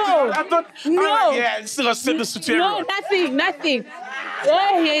 No. Yeah, I'm still gonna send this to everyone. No, nothing.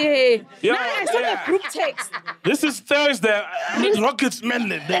 Hey. Yeah, No, I saw yeah. a group text. This is Thursday. Rockets, man.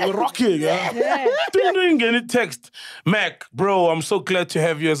 They were rocking. Doing any text. Mac, bro, I'm so glad to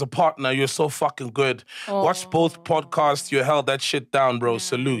have you as a partner. You're so fucking good. Watch both podcasts. You held that shit down, bro.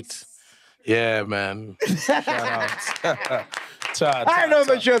 Salute. Yeah, man. Shout out. I know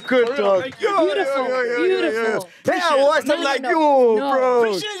that you're good, dog. Beautiful. Hey, I watched them like you, bro.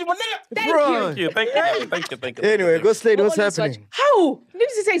 Appreciate you, my nigga. Bro. Thank you. Anyway, go Slade, what's happening? How? Did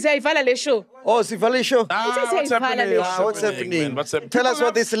you say Zaivala le show? Oh, Sivale show. What's happening? What's happening? What's happening? Tell us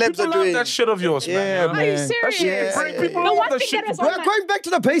what these celebs People are love doing. that shit of yours, Yeah, man. Are you man. serious? Yeah. People No, love one that thing shit that you was bring. We're going back to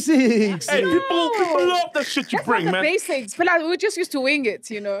the basics. Hey, people love that shit you bring, the man. basics. But we just used to wing it,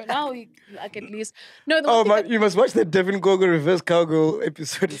 Now we like at least. No, the Oh one thing man, you must watch the Devin Gogo reverse cowgirl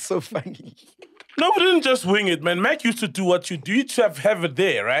episode. It's so funny. No, we didn't just wing it, man. Mac used to do what you do. You used to have it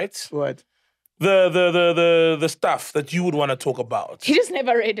there, right? What? The stuff that you would want to talk about. He just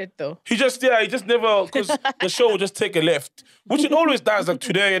never read it though. He just never, because the show would just take a left, which it always does, like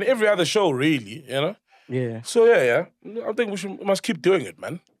today and every other show, really, Yeah. So yeah. I think we must keep doing it,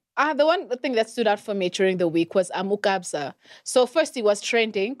 man. The one thing that stood out for me during the week was Kabza. So first he was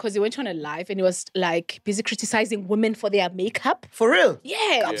trending because he went on a live and he was like busy criticizing women for their makeup. For real?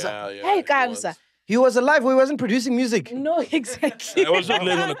 Yeah. Kabza. Yeah, Hey, Kabza. He was alive, he wasn't producing music. No, exactly. I was just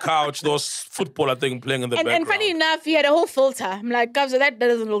laying on the couch. There was football, I think, playing in the background. And funny enough, he had a whole filter. I'm like, Kabza, that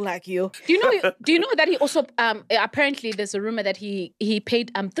doesn't look like you. Do you know that he also apparently there's a rumor that he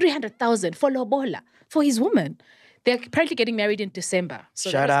paid 300,000 for lobola for his woman. They're apparently getting married in December.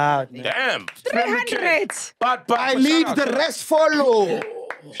 So Shout out. Damn. 300. But I lead, the rest follow.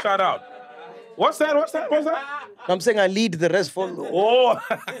 Shout out. What's that? I'm saying I lead, the rest follow. Oh.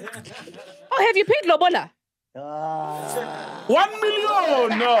 Oh, have you paid lobola? 1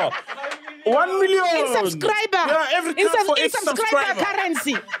 million. No. 1 million. In subscriber. Yeah, every in time for each subscriber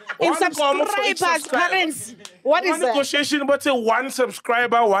currency. In One comma for each subscribers subscriber. currency. What is One that? negotiation, but say one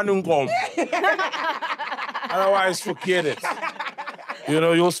subscriber, one income. Otherwise, forget it. You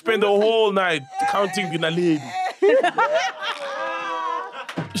know, you'll spend the whole night counting in a lady.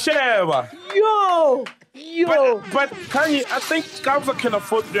 Sheba. Yo. But Kanye, I think Kabza can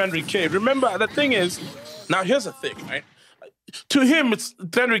afford 300K. Remember, the thing is, now here's the thing, right? To him, it's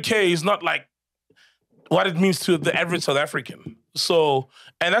 300K is not like what it means to the average South African. So,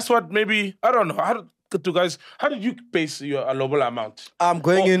 and that's what maybe, I don't know, how did you base your lobola amount? I'm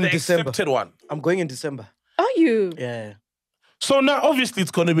going in December. Accepted one. I'm going in December. Are you? Yeah. So now, obviously,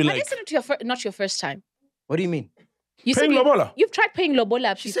 it's going to be But like... isn't it not your first time? What do you mean? You Paying lobola? You've tried paying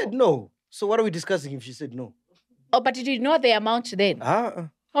lobola. She said no. So what are we discussing if she said no? Oh, but did you know the amount then? Ah.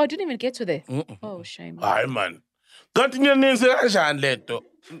 Oh, I didn't even get to there. Oh, shame. Aye, man.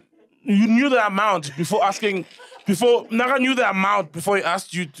 You knew the amount before asking... Naga knew the amount before he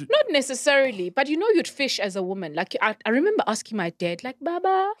asked you to... Not necessarily, but you know you'd fish as a woman. Like, I remember asking my dad, like,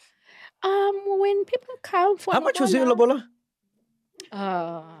 Baba, when people come for How much was your lobola?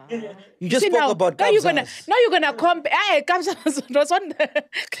 You just spoke about Kabza. Now you're gonna compare. Hey, Kabza was on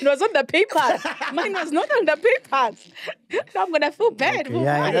the papers. Mine was not on the papers. Now I'm gonna feel bad. Okay,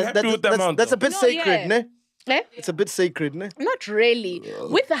 yeah, that's a bit sacred, ne? Eh? It's a bit sacred, ne? Not really.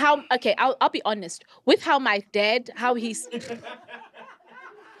 With how I'll be honest. With how my dad, how he's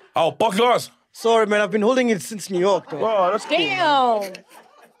podcast. Sorry, man, I've been holding it since New York, though. Oh, that's cool.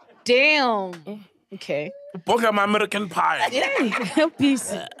 Damn. Okay. My American Pie. Hey,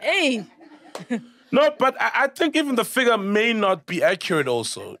 peace. Hey. No, but I think even the figure may not be accurate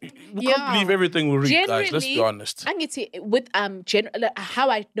also. We can't believe everything we read, guys. Let's be honest. I get it with how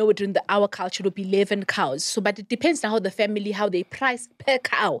I know it in our culture would be 11 cows. So, but it depends on how the family, how they price per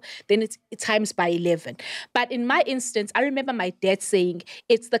cow. Then it's times by 11. But in my instance, I remember my dad saying,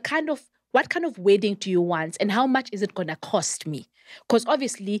 it's the kind of, what kind of wedding do you want? And how much is it going to cost me? Because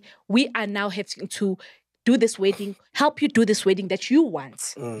obviously, we are now having to do this wedding, help you do this wedding that you want.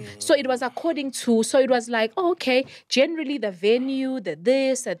 So it was it was like, oh, okay, generally the venue, the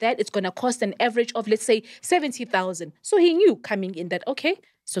this, the that, it's going to cost an average of, let's say, 70,000. So he knew coming in that, okay,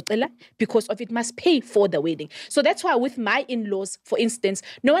 so because of it must pay for the wedding. So that's why with my in-laws, for instance,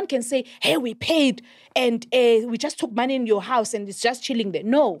 no one can say, hey, we paid and we just took money in your house and it's just chilling there.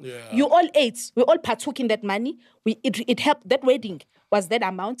 No, you all ate. We all partook in that money. It helped. That wedding was that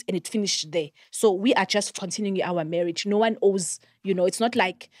amount and it finished there. So we are just continuing our marriage. No one owes, it's not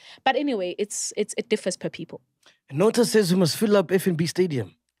like, but anyway, it differs per people. Nota says we must fill up F&B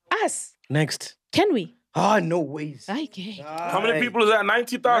Stadium. Us? Next. Can we? No ways. Okay. How many people is that?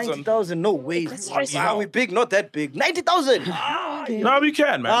 90,000? 90,000, no ways. Are we big? Not that big. 90,000. No, we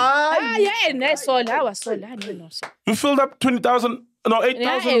can, man. That's all. I was so We filled up 20,000. No, 8,000.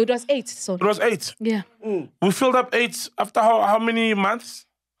 Yeah, it was 8. So. It was 8. Yeah. We filled up 8 after how many months?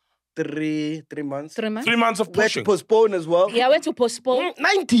 3 months. 3 months. 3 months of We had to pushing. postpone as well. Yeah, we had to postpone.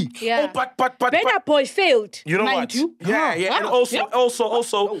 90. Yeah. Oh, but Benna Boy failed. You know mind what? You. Yeah. And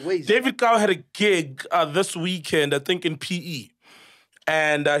also, No ways. David Cow had a gig this weekend, I think in PE.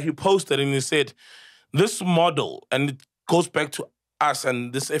 And he posted and he said, this model, and it goes back to us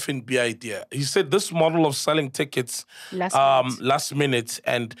and this F&B idea. He said this model of selling tickets last minute,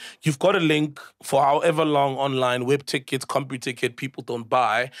 and you've got a link for however long online, web tickets, computer ticket, people don't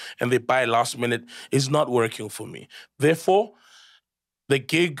buy, and they buy last minute, is not working for me. Therefore, the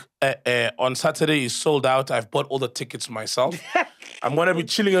gig on Saturday is sold out. I've bought all the tickets myself. I'm going to be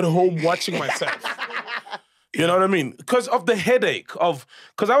chilling at home watching myself. You know what I mean? Because of the headache of...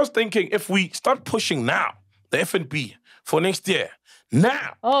 Because I was thinking, if we start pushing now, the F&B for next year,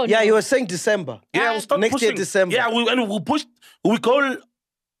 now. Oh, Yeah, no. you were saying December. Yeah, we'll start Next pushing. year, December. Yeah, we go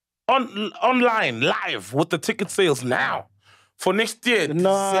online, live with the ticket sales now. For next year,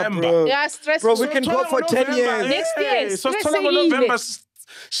 Nah, December. bro. Yeah, stress. Bro, we can go for 10 years. Next year, So stress it's 12 of November,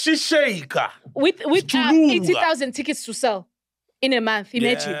 Shisheka. With 80,000 tickets to sell in a month,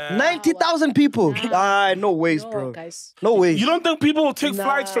 imagine. 90,000 people. No ways, bro. Guys. No ways. You don't think people will take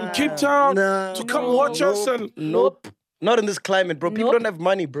flights from Cape Town to come watch us? Nope. Not in this climate, bro. People don't have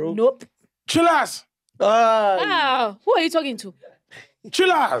money, bro. Nope. Chillers. Who are you talking to?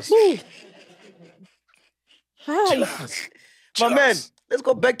 Chillers. Chillers. My man, let's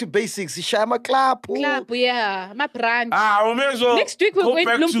go back to basics. Shama clap. Clap, yeah. My brand. We may as well next week we're going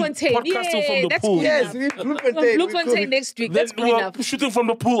to Bloemfontein. Podcasting from the pool. Yes, we Bloemfontein. Bloemfontein next week. That's good enough. Shooting from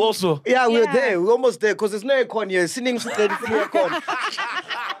the pool also. Yeah, we're there. We're almost there because there's no aircon here. Sitting with the aircon.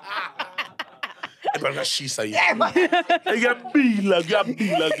 What else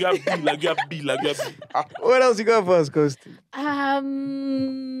you got for us, Coasty?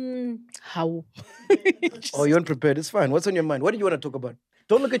 How? Oh, you're unprepared. It's fine. What's on your mind? What do you want to talk about?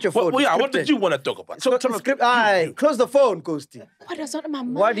 Don't look at your phone. What did you want to talk about? Close the phone, Coasty. What is on my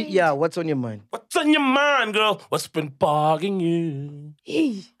mind? What's on your mind? What's on your mind, girl? What's been bugging you?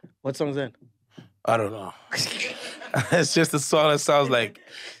 Hey. What song's that? I don't know. It's just a song that sounds like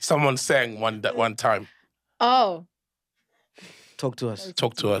someone sang one time. Oh. Talk to us.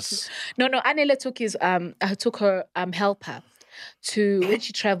 Talk to us. No. Anele took her helper to when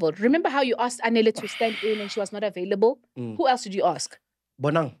she traveled. Remember how you asked Anele to stand in and she was not available? Who else did you ask?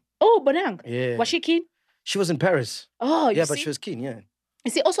 Bonang. Oh, Bonang. Yeah. Was she keen? She was in Paris. Oh, yeah, but she was keen. Yeah. You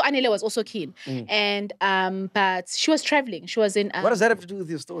see, also Anele was also keen, and but she was traveling. She was in. What does that have to do with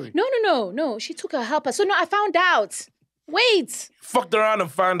your story? No. She took her helper. So no, I found out. Wait. Fucked around and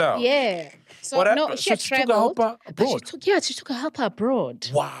found out. Yeah. So she had traveled. Took her helper abroad. She took her helper abroad.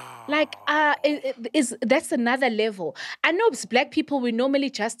 Wow. Like that's another level. I know as Black people, we normally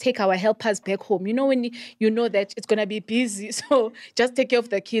just take our helpers back home. You know when you know that it's gonna be busy, so just take care of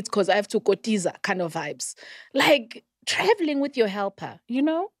the kids because I have to go teaser kind of vibes. Like traveling with your helper, you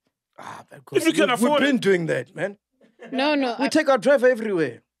know? If you can afford We've been doing that, man. No. We take our driver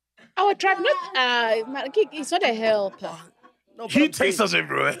everywhere. Our driver, it's not a helper. No, he takes us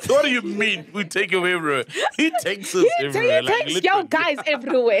everywhere. What do you mean? We take him everywhere. He takes us everywhere. He takes your guys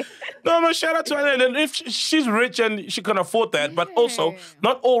everywhere. No, shout out to Anele. And if she's rich and she can afford that, but also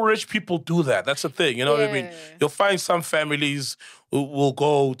not all rich people do that. That's the thing. You know what I mean? You'll find some families who will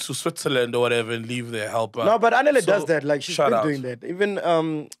go to Switzerland or whatever and leave their helper. No, but Anele does that. Like she's been doing that.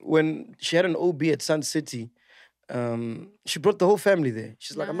 Even when she had an OB at Sun City, she brought the whole family there.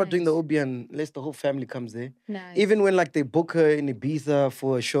 She's like, I'm not doing the OB unless the whole family comes there. Nice. Even when like they book her in Ibiza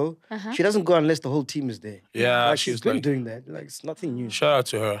for a show, she doesn't go unless the whole team is there. Yeah, like, she's been doing that. Like it's nothing new. Shout out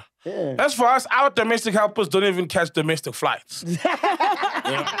to her. Yeah. As for us, our domestic helpers don't even catch domestic flights. Don't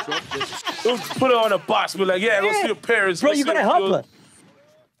put her on a bus. Be like, go see your parents. Bro, you gotta help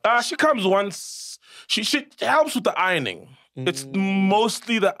her. She comes once. She helps with the ironing. It's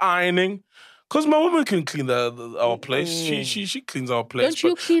mostly the ironing. Because my woman can clean our place. She cleans our place. Don't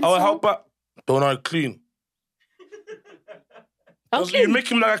you clean? Our helper, don't I clean? You make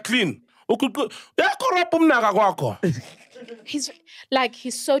him like a clean. He's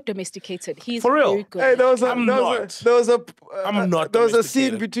so domesticated. He's for real. Very good. Hey, there was a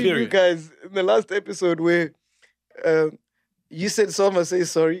scene between you guys in the last episode where you said Soma say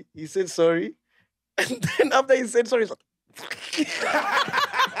sorry. He said sorry. And then after he said sorry, he's like...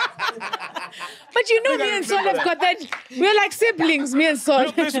 But you know, me and Sol have got that. We're like siblings, me and Sol.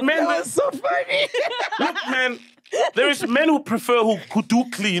 Look, this man was so funny. Look, man, there is men who prefer who do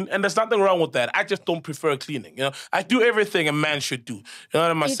clean, and there's nothing wrong with that. I just don't prefer cleaning. You know, I do everything a man should do. You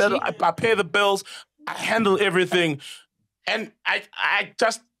know what I mean? I pay the bills, I handle everything, and I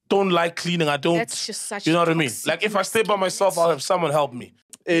just don't like cleaning. I don't. That's just such. You know what I mean? Like if I stay by myself, I'll have someone help me.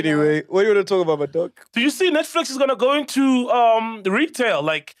 Anyway, what do you want to talk about, my dog? Do you see Netflix is gonna go into retail?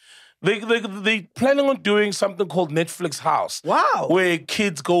 Like they planning on doing something called Netflix House. Wow. Where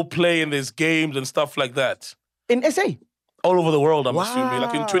kids go play and there's games and stuff like that. In SA? All over the world, I'm assuming,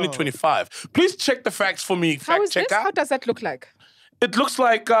 like in 2025. Please check the facts for me, fact checker. How does that look like? It looks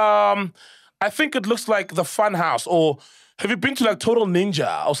like I think it looks like the Fun House, or have you been to like Total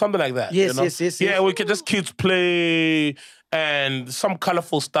Ninja or something like that? Yes, you know? yes. Yeah, we can just kids play and some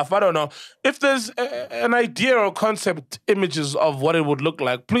colorful stuff. I don't know. If there's an idea or concept images of what it would look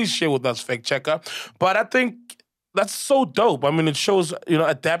like, please share with us, fact checker. But I think that's so dope. I mean, it shows,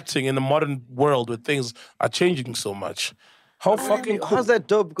 adapting in the modern world where things are changing so much. How fucking cool. How's that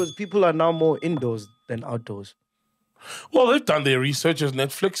dope? Because people are now more indoors than outdoors. Well, they've done their research as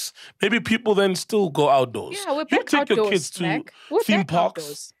Netflix. Maybe people then still go outdoors. Yeah, we're back You take outdoors, your kids to Mac. We're theme back parks.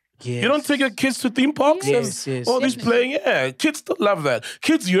 outdoors. You don't take your kids to theme parks and all these playing. Yeah, kids still love that.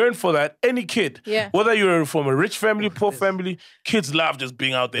 Kids yearn for that. Any kid. Yeah. Whether you're from a rich family, poor family, kids love just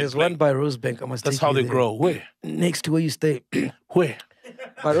being out there. There's one by Rosebank. That's how they grow. Where? Next to where you stay. Where?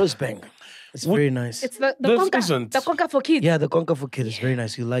 By Rosebank. It's very nice. It's the Conca for kids. Yeah, the Conca for kids is very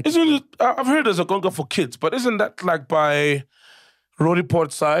nice. You like it? I've heard there's a Conca for kids, but isn't that like by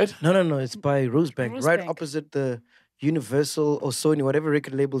Rodiport side? No. It's by Rosebank. Right opposite the Universal or Sony, whatever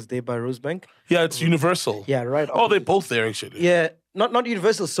record label's there by Rosebank. Yeah, it's Universal. Yeah, right. Oh, they're both there actually. Yeah, not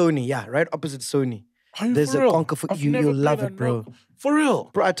Universal, Sony. Yeah, right opposite Sony. There's a Conca for you. You'll love it, bro. For real,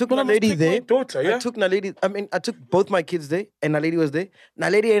 bro. I took my lady there. Daughter, yeah? I took both my kids there, and Naledi was there.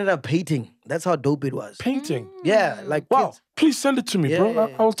 Naledi ended up painting. That's how dope it was. Painting. Yeah, like wow. Kids. Please send it to me,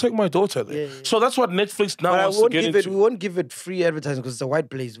 bro. I'll take my daughter there. Yeah. So that's what Netflix now wants to get into. We won't give it free advertising because it's a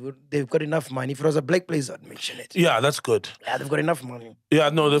white place. They've got enough money. If it was a black place, I'd mention it. Yeah, that's good. Yeah, they've got enough money. Yeah,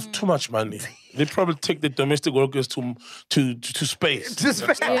 no, they've too much money. They probably take the domestic workers to space. To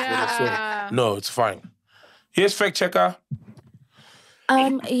space. Yeah. No, it's fine. Yes, fact checker.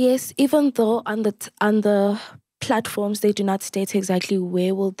 Yes, even though on the platforms they do not state exactly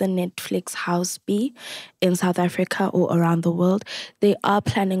where will the Netflix house be in South Africa or around the world, they are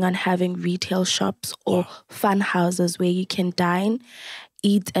planning on having retail shops or fun houses where you can dine,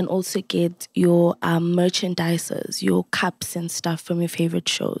 eat, and also get your merchandises, your cups and stuff from your favorite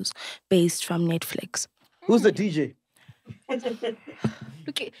shows based from Netflix. Who's the DJ?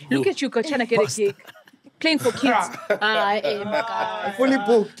 Look at you, go trying to get a gig. Playing for kids. I am fully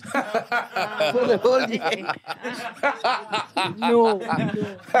booked. For the whole day. No.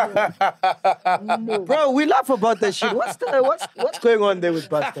 Bro, we laugh about that shit. What's going on there with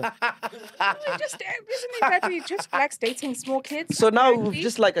Buster? Isn't it that we just like dating small kids? So now we've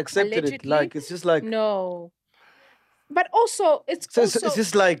just like accepted allegedly. It. Like it's just like no. But also it's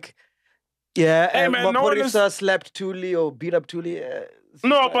just like yeah, hey, man, no one has slapped Thuli or beat up Thuli.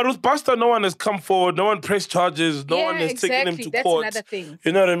 No, but with Buster, no one has come forward. No one pressed charges. No one has taken him to court. That's another thing.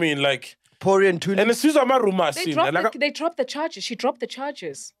 You know what I mean? Like Pori and Thuli. And it's rumors. They dropped the charges. She dropped the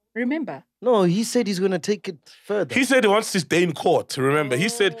charges. Remember? No, he said he's going to take it further. He said he wants to stay in court. Remember? He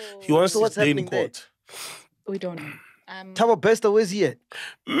said he wants to stay in court. We don't know. Thabo Bester, where's he at?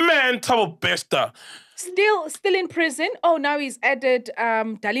 Man, Thabo Bester. Still in prison. Oh, now he's added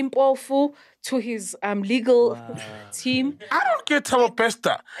Dalimpofu to his legal team. I don't get Thabo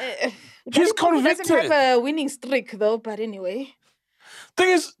Bester. He's convicted. He doesn't have a winning streak though, but anyway.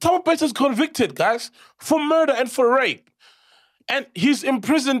 Thing is, Thabo Bester's convicted, guys, for murder and for rape. And he's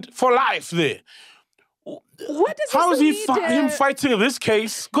imprisoned for life there. How is him fighting this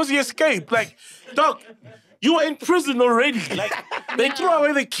case? Because he escaped. Like, dog, you were in prison already. Like, they threw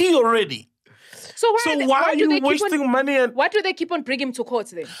away the key already. So why are you wasting money? And why do they keep on bringing him to court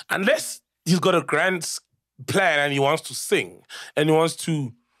then? Unless he's got a grand plan and he wants to sing and he wants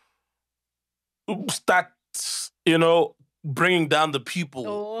to start, bringing down the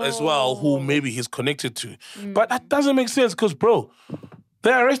people as well who maybe he's connected to. But that doesn't make sense because, bro,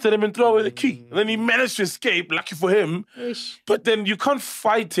 they arrested him and threw away the key. And then he managed to escape, lucky for him. But then you can't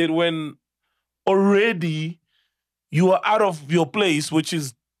fight it when already you are out of your place, which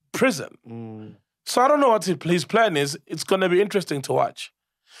is prison. So I don't know what his plan is. It's going to be interesting to watch.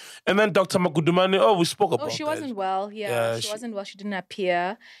 And then Dr. Magudumane, we spoke about that. She wasn't well. Yeah, she wasn't well. She didn't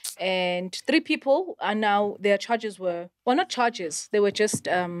appear. And 3 people are now, their charges were, well, not charges. They were just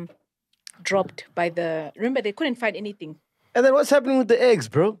dropped by remember, they couldn't find anything. And then what's happening with the eggs,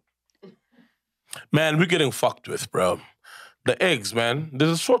 bro? Man, we're getting fucked with, bro. The eggs, man.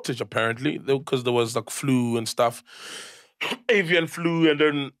 There's a shortage, apparently, because there was, like, flu and stuff. Avian flu, and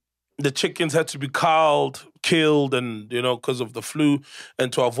then the chickens had to be killed and, because of the flu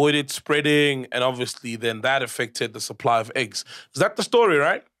and to avoid it spreading. And obviously then that affected the supply of eggs. Is that the story,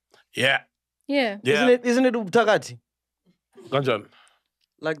 right? Yeah. Yeah. Isn't it Ubutagati? Ganjan.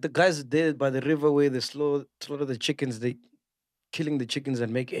 Like the guys there by the river where they slaughter the chickens, they killing the chickens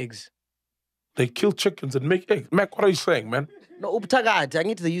and make eggs. They kill chickens and make eggs? Mac, what are you saying, man? No, Ubutagati. I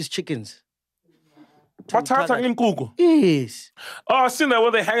need to use chickens. What's happening in Google? Yes. Oh, I've seen that where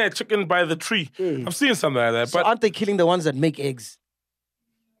they hang a chicken by the tree. Yes. I've seen something like that. So aren't they killing the ones that make eggs?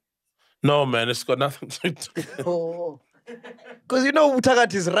 No, man, it's got nothing to do. Because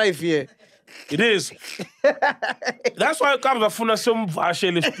Ubutagati is rife here. It is. That's why it comes from some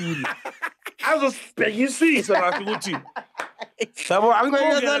vashele story. I was just you see so I'm going to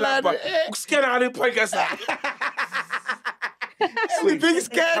everything's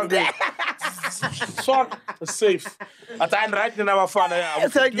scared. So safe. But I'm right in our fun. We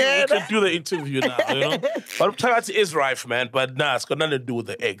can do the interview now, you know. But Tagati is rife, man. But nah, it's got nothing to do with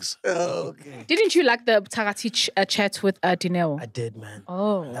the eggs. Oh, okay. Didn't you like the Tagati chat with Dineo? I did, man.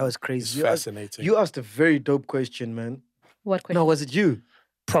 Oh. That was crazy. It's fascinating. You asked a very dope question, man. What question? No, was it you?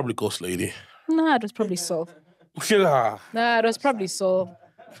 Probably Ghost Lady. Nah, it was probably so. Yeah. Nah, it was probably so.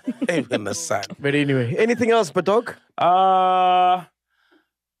 Even the sun. But anyway, anything else, Badog?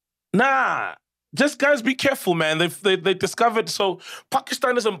 Nah. Just guys, be careful, man. They discovered, so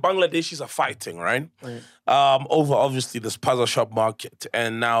Pakistanis and Bangladeshis are fighting, right? Over obviously this puzzle shop market.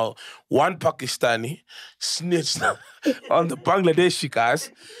 And now one Pakistani snitched on the Bangladeshi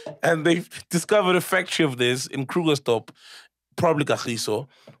guys, and they discovered a factory of this in Krugerstop, probably Kagiso,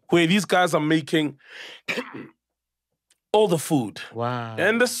 where these guys are making all the food. Wow.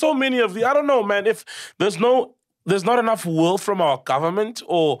 And there's so many of the, I don't know, man, if there's not enough will from our government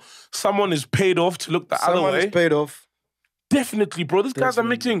or someone is paid off to look the other way. Someone is paid off. Definitely, bro. These guys are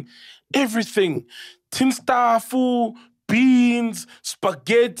making everything. Tinstafu, beans,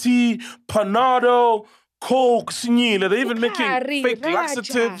 spaghetti, panado, coke, signile. They're even making fake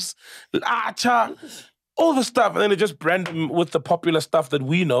laxatives, acha, all the stuff. And then they just brand them with the popular stuff that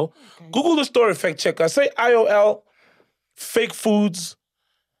we know. Okay. Google the story, fact checker. Say IOL, fake foods,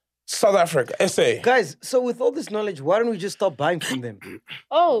 South Africa, SA. Guys, so with all this knowledge, why don't we just stop buying from them?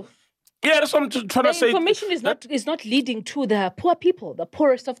 Oh. Yeah, that's what I'm trying to say. The information is not leading to the poor people, the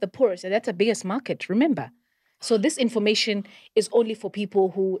poorest of the poorest. And that's the biggest market, remember. So this information is only for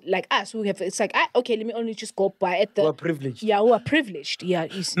people who, like us, who have, it's like, okay, let me only just go buy at the... Who are privileged. Yeah, who are privileged. Yeah.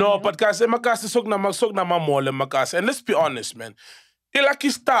 No, but guys, and let's be honest, man. A lucky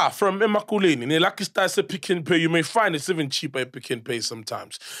star from Emakuleni, a lucky star is a Pick n Pay. You may find it's even cheaper at Pick n Pay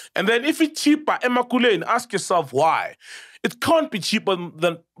sometimes. And then if it's cheaper, Emakuleni, ask yourself why. It can't be cheaper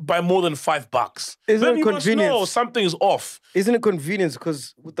than by more than $5. Isn't then it you convenience? Must know something is off. Isn't it convenience?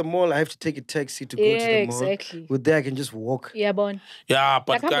 Because with the mall, I have to take a taxi to go to the mall. Exactly. With there, I can just walk. Yeah, Bon. Yeah,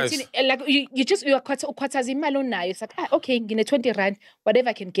 but like, guys... you are quite now. It's like, okay, give me 20 rand, whatever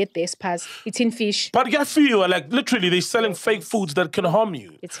I can get there, pass. It's in fish. But I feel like literally they're selling fake foods that can harm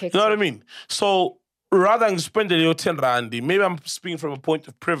you. It's hectic. You know what I mean? So... rather than spend a little 10 rand, maybe I'm speaking from a point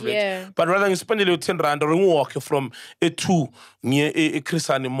of privilege, but rather than spend a little 10 rand or walk from a 2 near a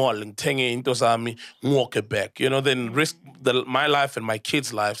Chrisani mall and tenge into Sami, walk it back, you know, then risk my life and my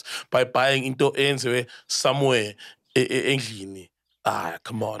kids' lives by buying into somewhere in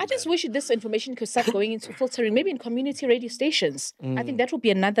come on. I just wish this information could start going into filtering, maybe in community radio stations. I think that would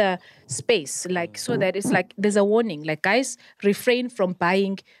be another space, like, so that it's like there's a warning, like, guys, refrain from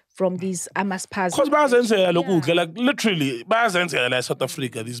buying from these amaspas. Because like literally, South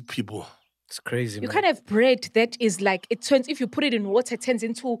Africa, these people. It's crazy, You man. can't have bread that is like, it turns, if you put it in water, it turns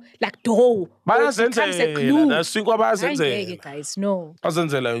into like dough. Or it becomes a glue. Guys, no.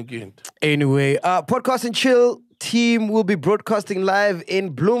 Anyway, Podcast and Chill team will be broadcasting live in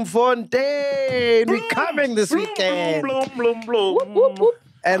Bloemfontein. We're coming this weekend. Whoop, whoop, whoop.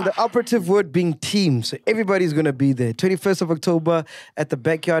 And the operative word being team. So everybody's going to be there. 21st of October at the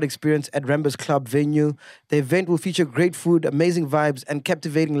Backyard Experience at Rambus Club venue. The event will feature great food, amazing vibes, and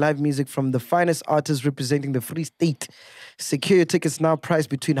captivating live music from the finest artists representing the Free State. Secure your tickets now, priced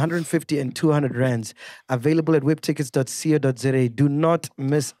between 150 and 200 rands. Available at webtickets.co.za. Do not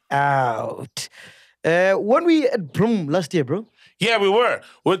miss out. Weren't we at Bloom last year, bro? Yeah, we were.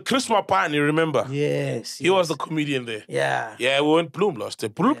 With Chris Mapani, you remember? Yes. He was the comedian there. Yeah. Yeah, we went Bloom last year.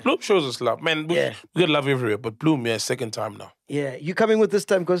 Bloom shows us love. Man, we get love everywhere. But Bloom, second time now. Yeah. You coming with this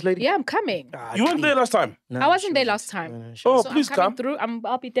time, Ghost Lady? Yeah, I'm coming. You weren't there last time? No, I wasn't there last time. Oh, so please I'm coming come. Through.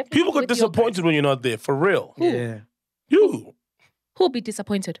 I'll be definitely. People got disappointed when you're not there, for real. Who? Yeah. You. Who'll be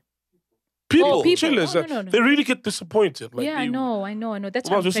disappointed? People, people. chillers, No. they really get disappointed. Like, yeah, I know. That's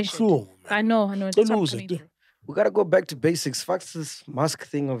well, what I'm just cool, I know. That's Don't what I'm lose coming it. through. We got to go back to basics. Fuck this mask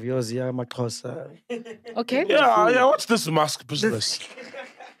thing of yours, yeah, Makosa. Okay. Yeah, what's this mask business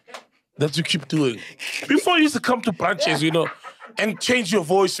that you keep doing? Before you used to come to branches, you know, and change your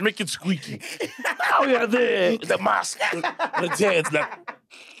voice, make it squeaky. Now you're there with the mask. It's like...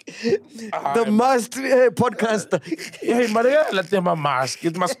 the masked podcaster. Hey, Maria, let them a mask.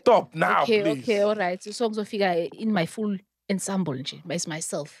 It must stop now, please. Okay, all right. So songs will figure in my full ensemble, it's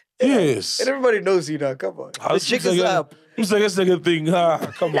myself. Yes. And everybody knows you now. Come on. The chick is up. It's like a second thing.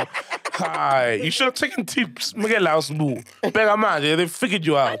 Come on. Hi, you should have taken tips. They figured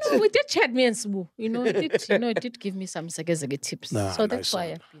you out. We did chat me and Sbu. It did give me some Zage tips. So that's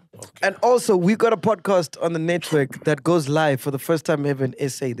why I've been. Okay. And also, we got a podcast on the network that goes live for the first time ever in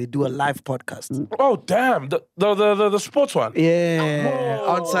SA. They do a live podcast. Oh, damn. The sports one? Yeah.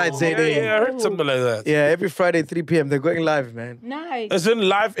 Onside ZA. Yeah, I heard something like that. Yeah, every Friday, 3 p.m. They're going live, man. Nice. As in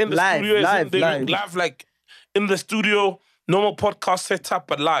live in the studio? Live, like in the studio, normal podcast setup,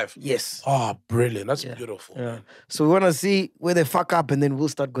 but live? Yes. Oh, brilliant. That's beautiful. Yeah. So we want to see where they fuck up and then we'll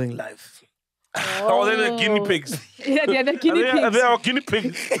start going live. Oh, they're the guinea pigs. Yeah, they're the guinea pigs. They are guinea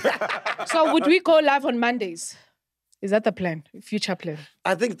pigs. So would we go live on Mondays? Is that the plan? Future plan?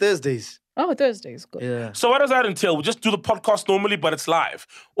 I think Thursdays. Oh, Thursdays. Good. Yeah. So what does that entail? We just do the podcast normally, but it's live?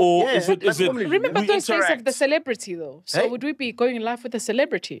 Or is it... Remember Thursdays of the celebrity, though. So would we be going live with a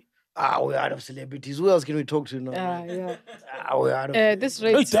celebrity? We're out of celebrities. Who else can we talk to now? Yeah. We're out of... This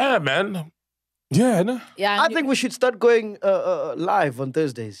rate... Hey, damn, man. Yeah, no? Yeah. I think we should start going live on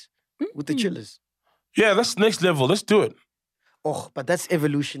Thursdays with the chillers. Yeah, that's next level. Let's do it. Oh, but that's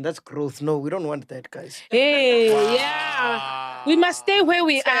evolution. That's growth. No, we don't want that, guys. Hey, yeah. We must stay where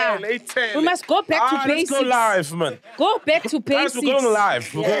we are. We must go back to basics. Let's go live, man. Go back to basics. Guys, we're going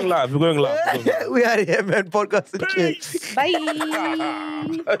live. We're going live. We're going live. We are here, man. Podcast and chill. Bye.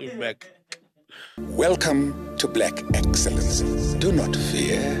 Welcome to Black Excellence. Do not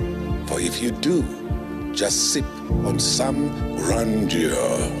fear, for if you do, just sip on some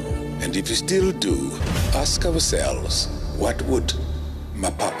grandeur. And if you still do, ask ourselves, what would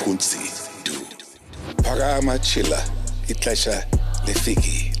Mapapunzi do? Parama chila, itlesha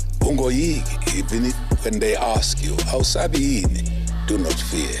lefiki. Ungoyigi, even if when they ask you, how sabiini, do not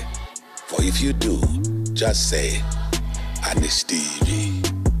fear. For if you do, just say, Anistivi.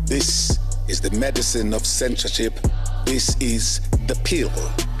 This is the medicine of censorship. This is the pill.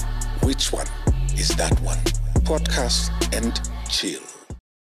 Which one is that one? Podcast and chill.